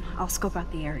clues and I'll scope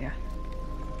out the area.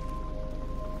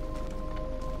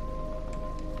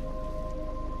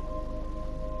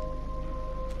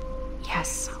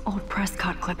 Yes, old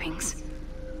Prescott clippings.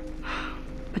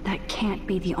 But that can't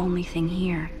be the only thing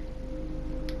here.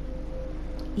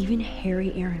 Even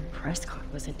Harry Aaron Prescott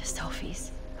was into selfies.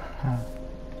 Huh.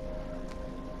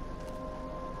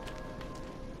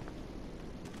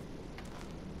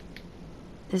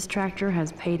 This tractor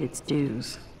has paid its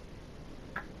dues.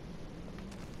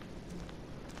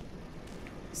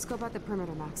 Scope out the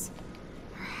perimeter, Max.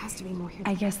 There has to be more here.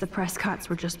 I guess the Prescotts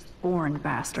were just born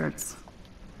bastards.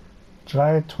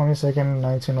 July 22nd,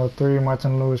 1903,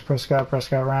 Martin Lewis Prescott,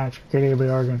 Prescott Ranch, Arcadia Bay,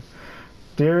 Oregon.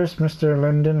 Dearest Mr.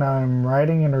 Linden, I'm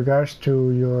writing in regards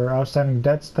to your outstanding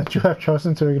debts that you have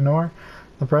chosen to ignore.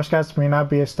 The Prescotts may not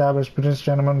be established business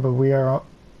gentlemen, but we are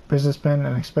businessmen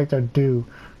and expect our due.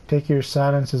 Take your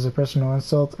silence as a personal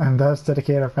insult, and thus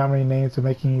dedicate our family name to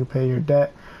making you pay your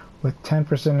debt with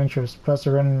 10% interest, plus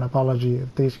a written apology.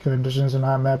 If these conditions are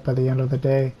not met by the end of the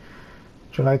day,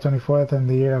 July 24th, in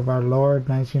the year of our Lord,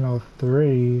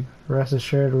 1903, rest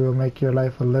assured we will make your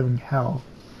life a living hell.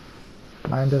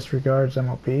 Kindest regards,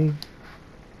 MOP.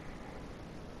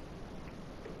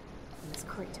 It's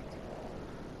great.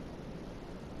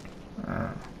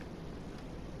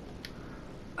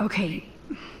 Okay,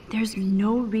 there's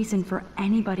no reason for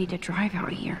anybody to drive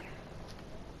out here.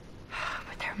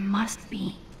 But there must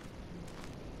be.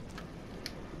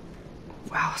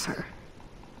 Wow, sir.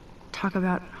 Talk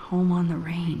about home on the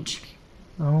range.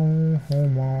 Oh,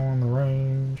 home on the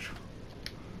range.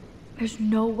 There's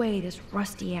no way this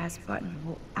rusty-ass button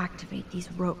will activate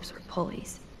these ropes or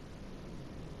pulleys.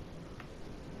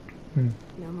 No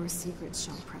more secrets,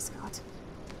 Sean Prescott.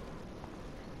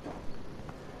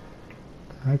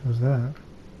 The heck was that?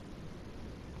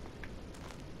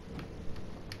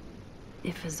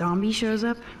 If a zombie shows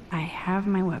up, I have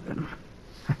my weapon.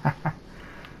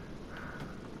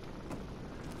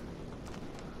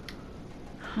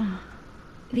 Huh.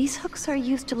 These hooks are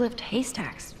used to lift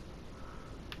haystacks.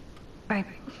 I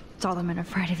saw them in a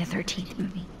Friday the 13th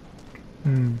movie.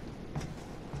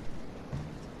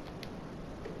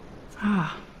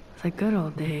 Ah, the good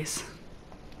old days.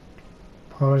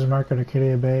 Powers Market,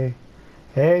 Arcadia Bay.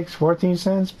 Eggs, 14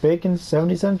 cents. Bacon,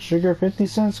 70 cents. Sugar, 50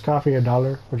 cents. Coffee,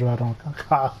 $1. Which I don't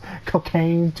know.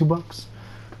 Cocaine, $2.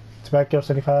 Tobacco,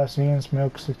 75 cents.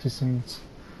 Milk, 60 cents.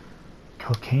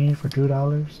 Cocaine for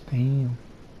 $2? Damn.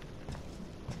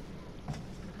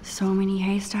 So many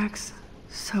haystacks,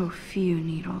 so few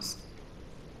needles.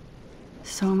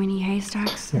 So many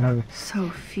haystacks, so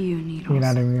few needles. You're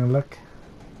not even gonna look.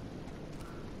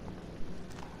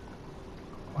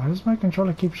 Why does my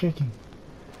controller keep shaking?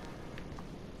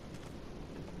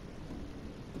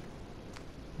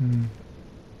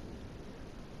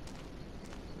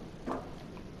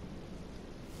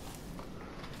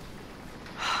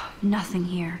 Nothing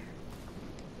here.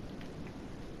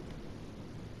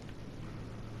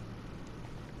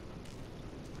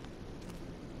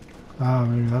 Ah,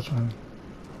 maybe that's one.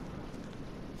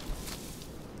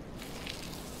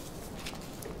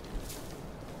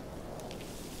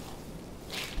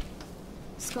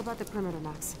 Scope out the perimeter,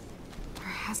 Max. There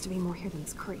has to be more here than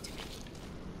this crate.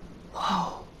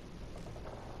 Whoa.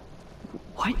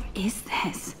 What is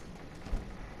this?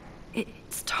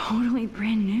 It's totally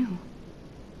brand new.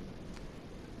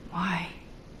 Why?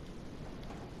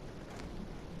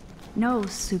 No,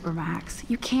 Supermax.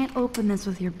 You can't open this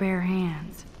with your bare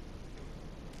hands.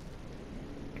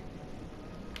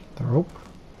 The rope?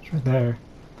 It's right there.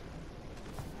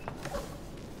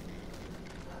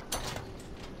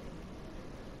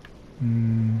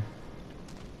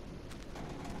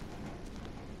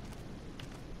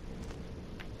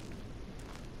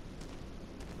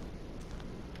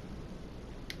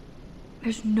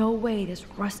 There's no way this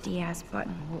rusty-ass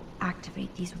button will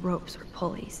activate these ropes or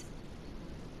pulleys.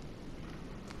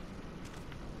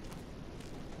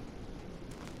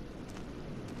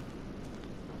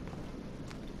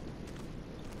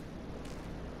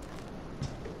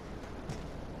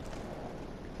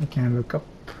 I can't look up.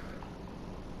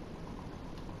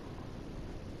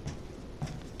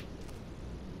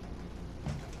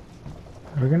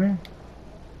 Are we gonna?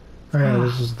 Oh yeah,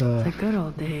 this is The the good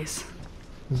old days.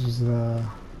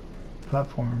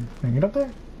 platform. Can I get up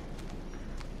there?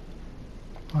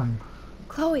 Climb.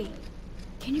 Chloe,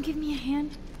 can you give me a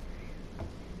hand?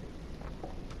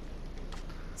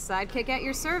 Sidekick at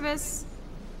your service.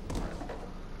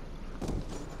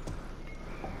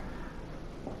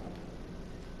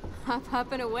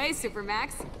 Hop and away,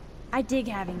 Supermax. I dig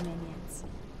having minions.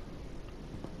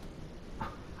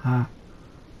 Huh.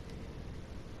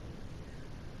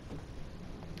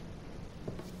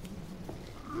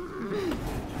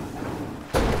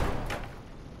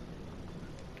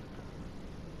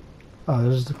 Oh,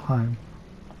 this is the climb.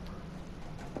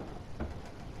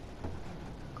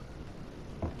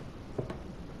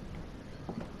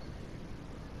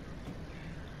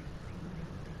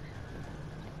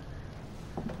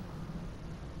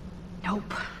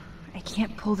 Nope. I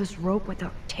can't pull this rope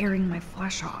without tearing my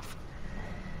flesh off.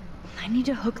 I need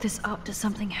to hook this up to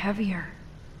something heavier.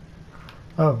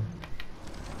 Oh.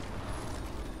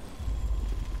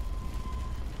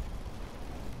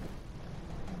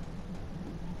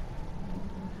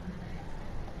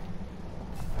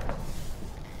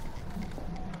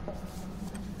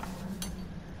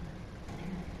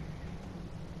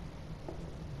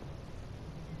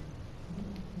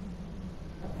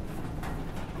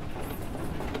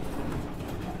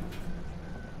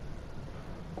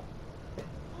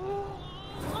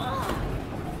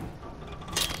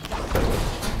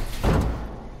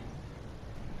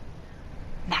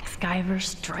 MacGyver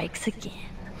strikes again.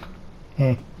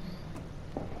 Hey.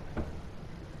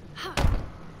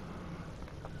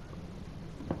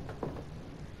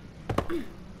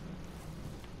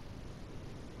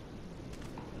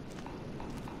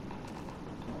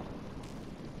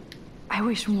 I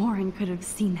wish Warren could have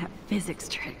seen that physics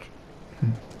trick.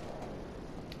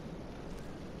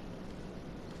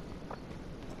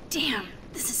 Damn,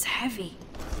 this is heavy.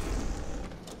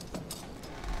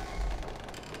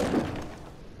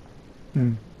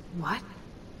 What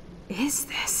is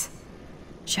this?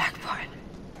 Jackpot.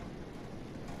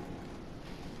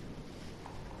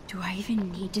 Do I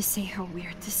even need to say how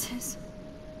weird this is?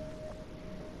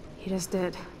 You just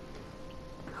did.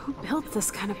 Who built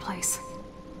this kind of place?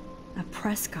 A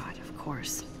Prescott, of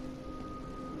course.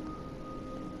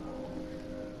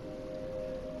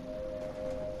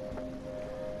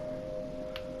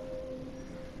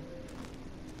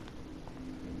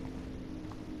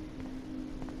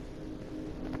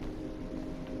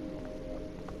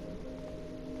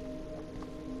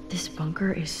 This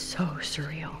bunker is so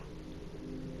surreal.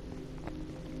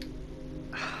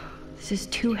 This is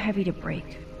too heavy to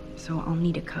break, so I'll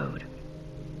need a code.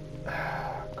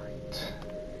 Great.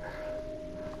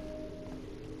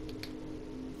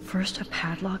 First a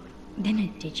padlock, then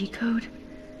a digicode?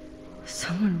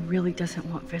 Someone really doesn't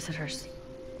want visitors.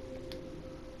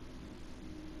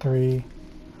 3.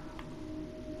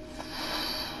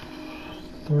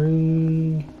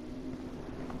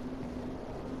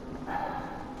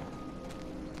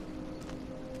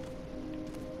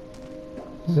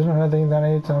 Is there another thing that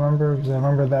I need to remember? Because I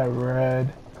remember that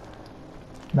red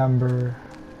number.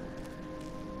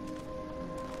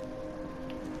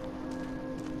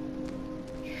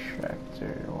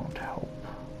 Tractor won't help.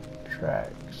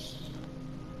 Tracks.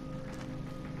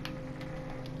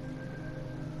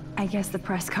 I guess the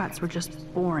Prescotts were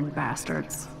just born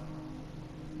bastards.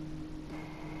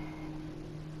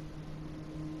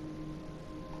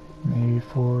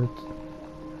 24.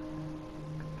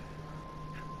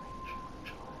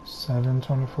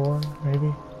 724,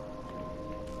 maybe.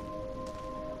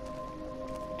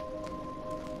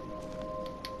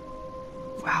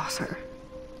 Wow, sir.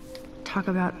 Talk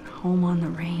about home on the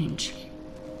range.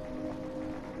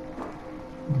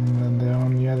 And then the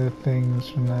only other things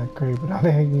from that crate, but I don't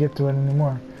think I can get to it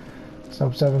anymore.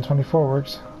 Sub 724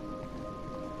 works.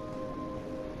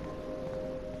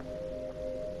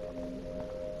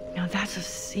 Now that's a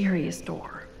serious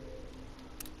door.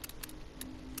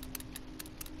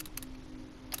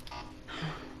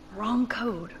 Wrong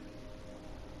code.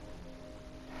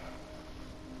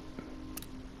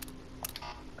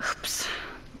 Oops.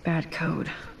 Bad code.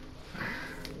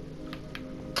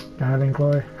 Got it,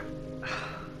 Chloe.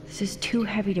 This is too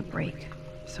heavy to break,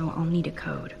 so I'll need a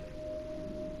code.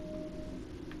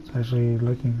 It's actually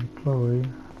looking at Chloe.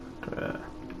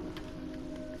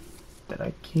 Did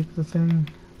I keep the thing?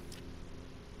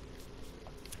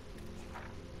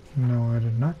 No, I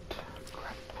did not.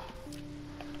 Crap.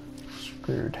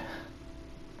 Screwed.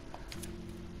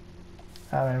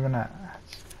 I don't even know.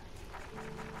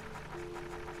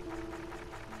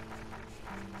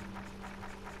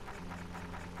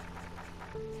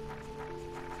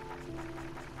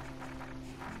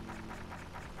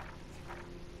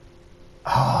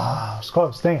 Ah, oh, it's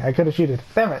close. Dang, I could have cheated.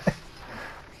 Damn it.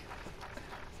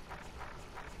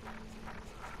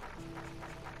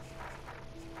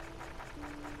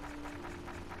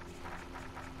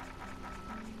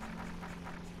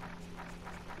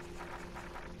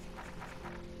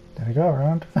 Did I go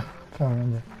around? I don't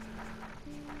remember.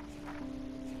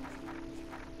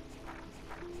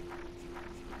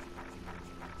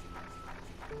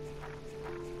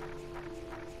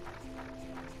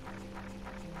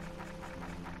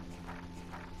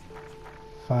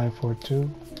 Five, 4, 2.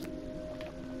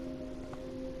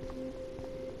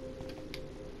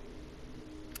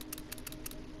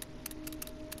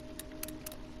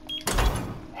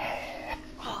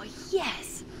 Oh,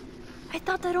 yes! I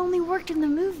thought that only worked in the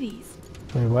movies.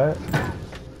 Wait, what?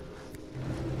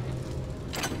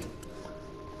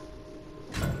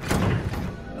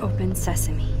 Open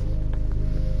sesame.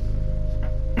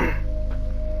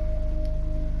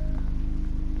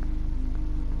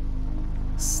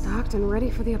 Stocked and ready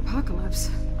for the apocalypse.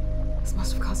 This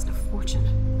must have cost a fortune.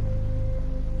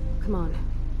 Come on.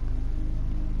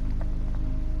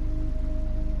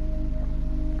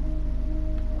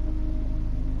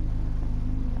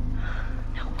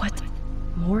 Now what?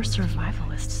 More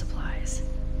survivalist supplies.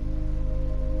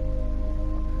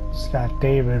 It's got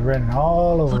David written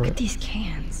all over Look it. at these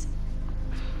cans.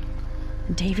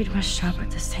 David must shop at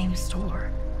the same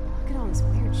store. Look at all this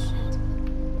weird shit.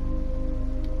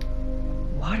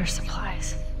 Water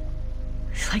supplies.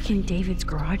 It's like in David's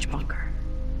garage bunker.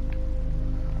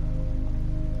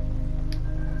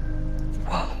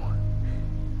 Whoa.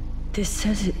 This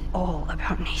says it all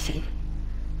about Nathan.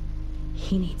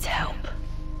 He needs help.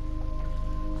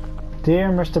 Dear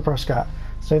Mr. Prescott,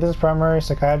 Nathan's primary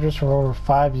psychiatrist for over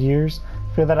 5 years.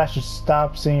 I feel that I should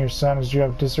stop seeing your son as you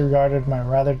have disregarded my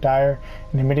rather dire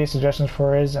and immediate suggestions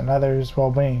for his and others'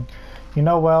 well-being. You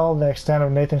know well the extent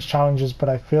of Nathan's challenges, but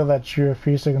I feel that you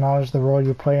refuse to acknowledge the role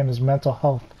you play in his mental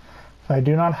health. If I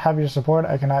do not have your support,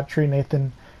 I cannot treat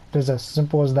Nathan. It is as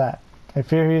simple as that. I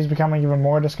fear he is becoming even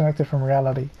more disconnected from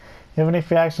reality. Even if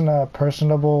he acts in a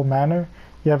personable manner,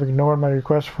 you have ignored my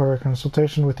request for a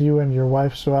consultation with you and your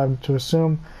wife, so I'm to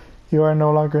assume you are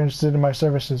no longer interested in my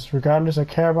services. Regardless, I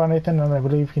care about Nathan and I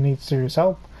believe he needs serious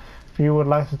help. If you would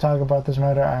like to talk about this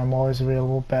matter, I am always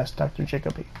available. Best, Dr.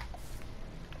 Jacoby.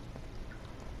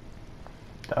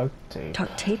 Duct tape.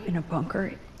 Duct tape in a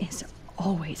bunker is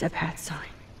always a bad sign.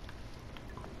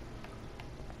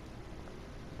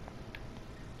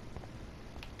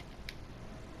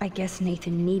 I guess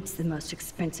Nathan needs the most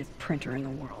expensive printer in the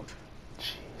world.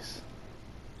 Jeez.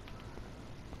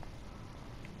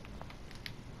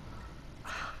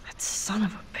 That son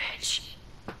of a bitch.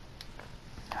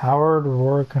 Howard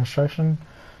Roar Construction,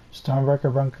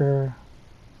 Stonebreaker Bunker.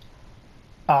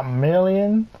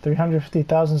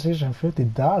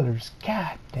 $1,350,650.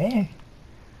 God dang.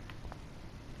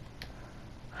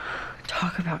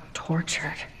 Talk about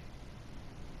tortured.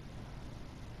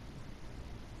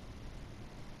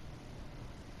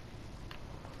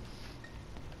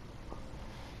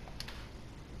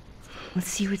 Let's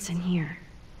see what's in here.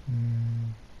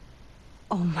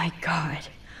 Oh my god.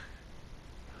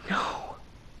 No.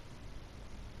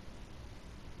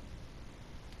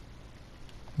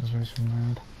 This was from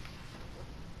that.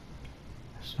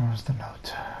 So where's the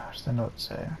note? Where's the note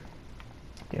say?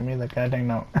 Give me the goddamn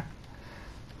note.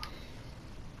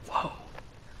 Whoa.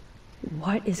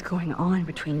 What is going on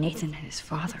between Nathan and his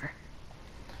father?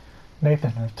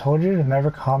 Nathan, I've told you to never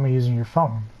call me using your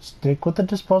phone. Stick with the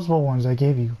disposable ones I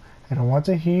gave you. I don't want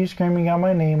to hear you screaming out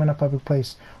my name in a public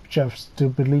place, which I've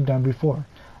stupidly done before.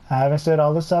 I haven't set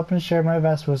all this up and shared my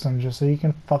vast wisdom just so you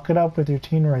can fuck it up with your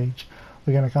teen rage.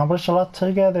 We can accomplish a lot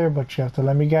together, but you have to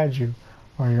let me guide you,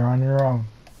 or you're on your own.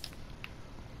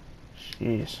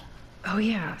 Jeez. Oh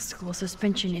yeah, school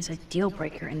suspension is a deal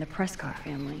breaker in the Prescott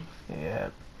family. Yeah.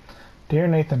 Dear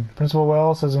Nathan, Principal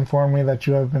Wells has informed me that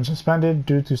you have been suspended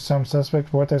due to some suspect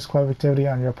Vortex Club activity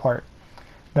on your part.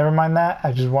 Never mind that,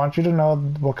 I just want you to know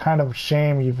what kind of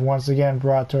shame you've once again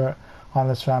brought on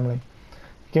this family.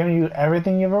 Giving you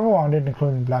everything you've ever wanted,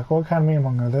 including Blackwell Academy,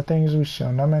 among other things we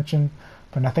shall not mention,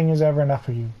 but nothing is ever enough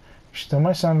for you. You're still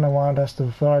my son and I want us to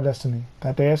fulfill our destiny.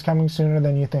 That day is coming sooner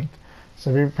than you think.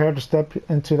 So be prepared to step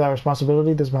into that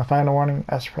responsibility. This is my final warning,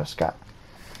 S. Prescott.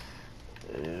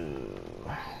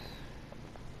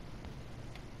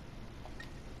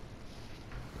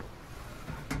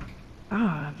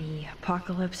 Ah, the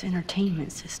Apocalypse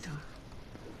Entertainment System.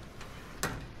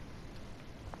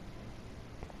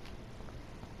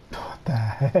 What the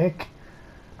heck?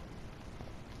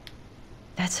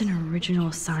 That's an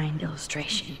original signed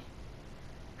illustration.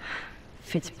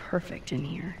 Fits perfect in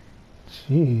here.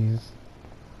 Jeez.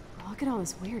 Look at all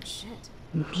this weird shit.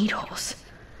 Needles.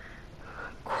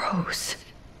 Gross.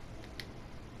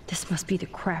 This must be the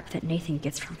crap that Nathan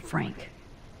gets from Frank.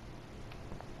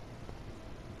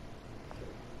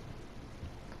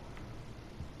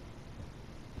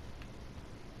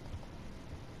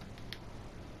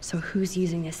 So who's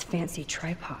using this fancy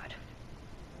tripod?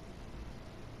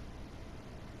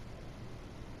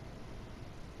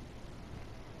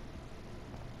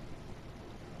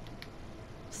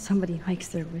 Somebody hikes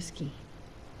their whiskey.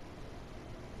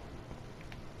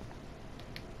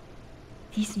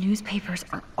 These newspapers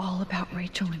are all about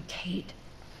Rachel and Kate.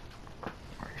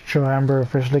 Rachel Amber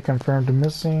officially confirmed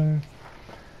missing.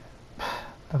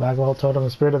 The Blackwell totem,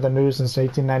 the spirit of the news since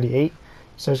 1898.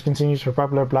 Search continues for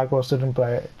popular Blackwell student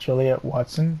by Juliet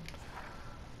Watson.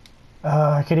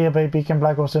 Arcadia Bay Beacon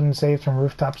Blackwell student saved from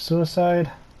rooftop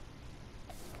suicide.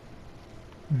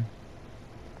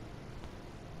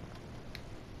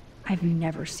 I've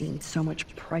never seen so much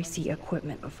pricey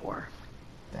equipment before.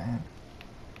 Damn.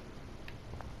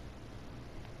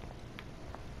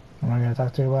 Am I gonna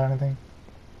talk to you about anything?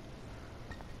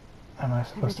 Am I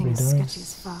supposed Everything to is be doing sketchy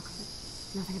as fuck,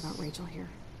 but nothing about Rachel here.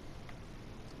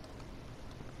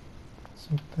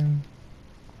 something?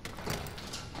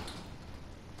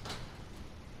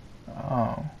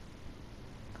 Oh.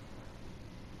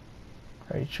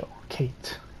 Rachel,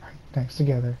 Kate, right next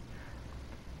together.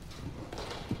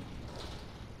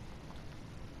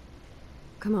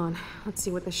 Come on, let's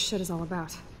see what this shit is all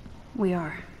about. We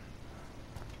are.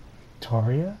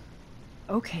 Victoria?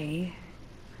 Okay.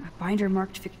 A binder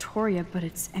marked Victoria, but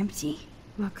it's empty.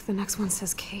 Look, the next one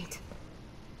says Kate.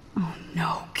 Oh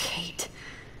no, Kate.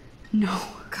 No.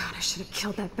 God, I should have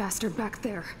killed that bastard back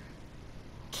there.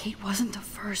 Kate wasn't the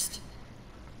first.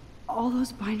 All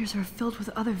those binders are filled with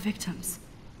other victims.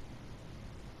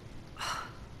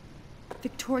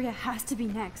 Victoria has to be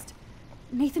next.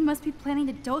 Nathan must be planning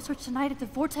to dose her tonight at the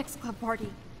Vortex Club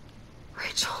party.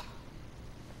 Rachel.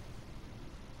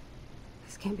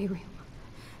 This can't be real.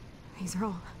 These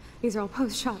are all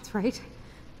post shots, right?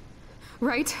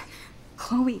 Right?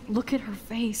 Chloe, look at her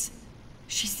face.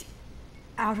 She's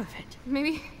out of it.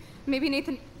 Maybe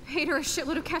Nathan paid her a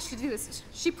shitload of cash to do this.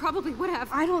 She probably would have.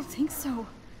 I don't think so.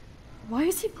 Why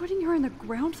is he putting her in the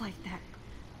ground like that?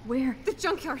 Where? The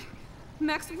junkyard.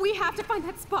 Max, we have to find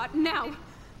that spot now.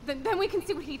 Then we can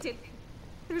see what he did.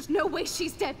 There's no way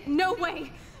she's dead. No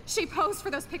way. She posed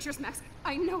for those pictures, Max.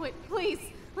 I know it. Please,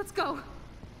 let's go.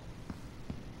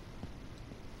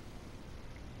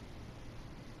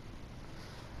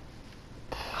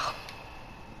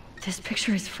 This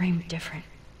picture is framed different.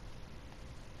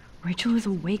 Rachel is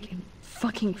awake and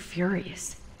fucking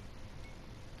furious.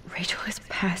 Rachel is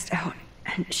passed out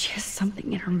and she has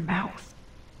something in her mouth.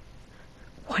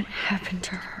 What happened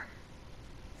to her?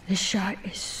 This shot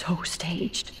is so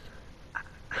staged.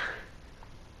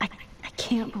 I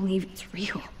can't believe it's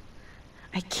real.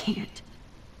 I can't.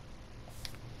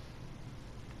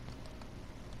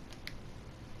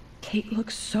 Kate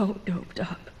looks so doped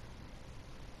up.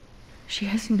 She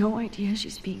has no idea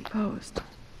she's being posed.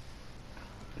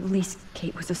 At least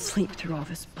Kate was asleep through all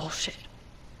this bullshit.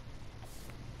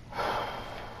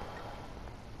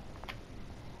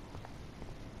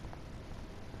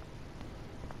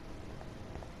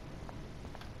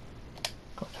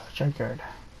 Go to the junkyard.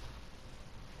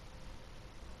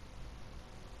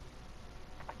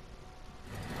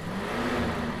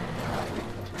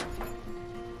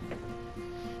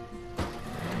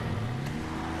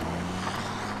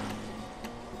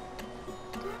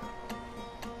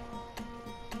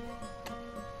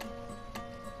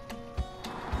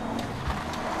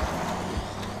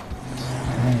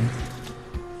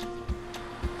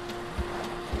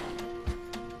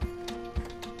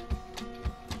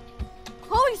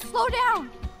 Chloe, slow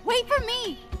down! Wait for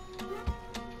me!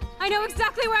 I know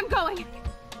exactly where I'm going!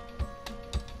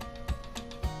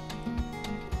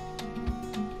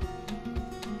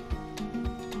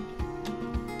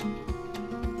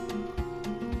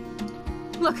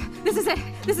 Look, this is it!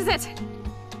 This is it!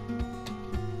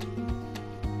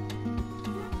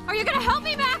 Are you gonna help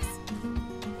me, Max?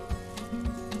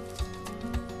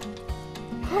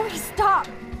 Chloe, stop!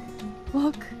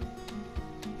 Look.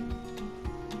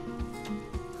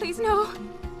 Please, no.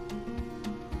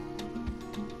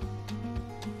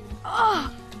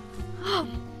 Oh,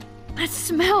 that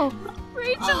smell.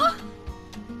 Rachel. Oh,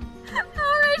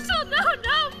 Rachel, no,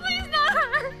 please not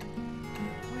her.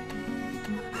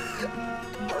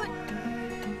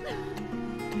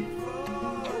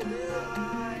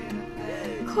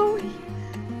 Chloe.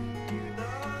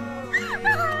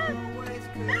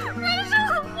 Rachel,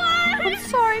 what? I'm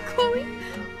sorry, Chloe.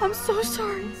 I'm so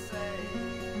sorry.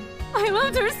 I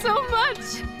loved her so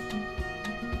much.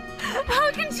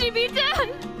 How can she be dead?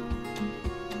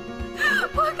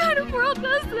 What kind of world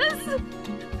does this? Who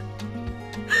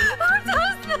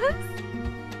does this?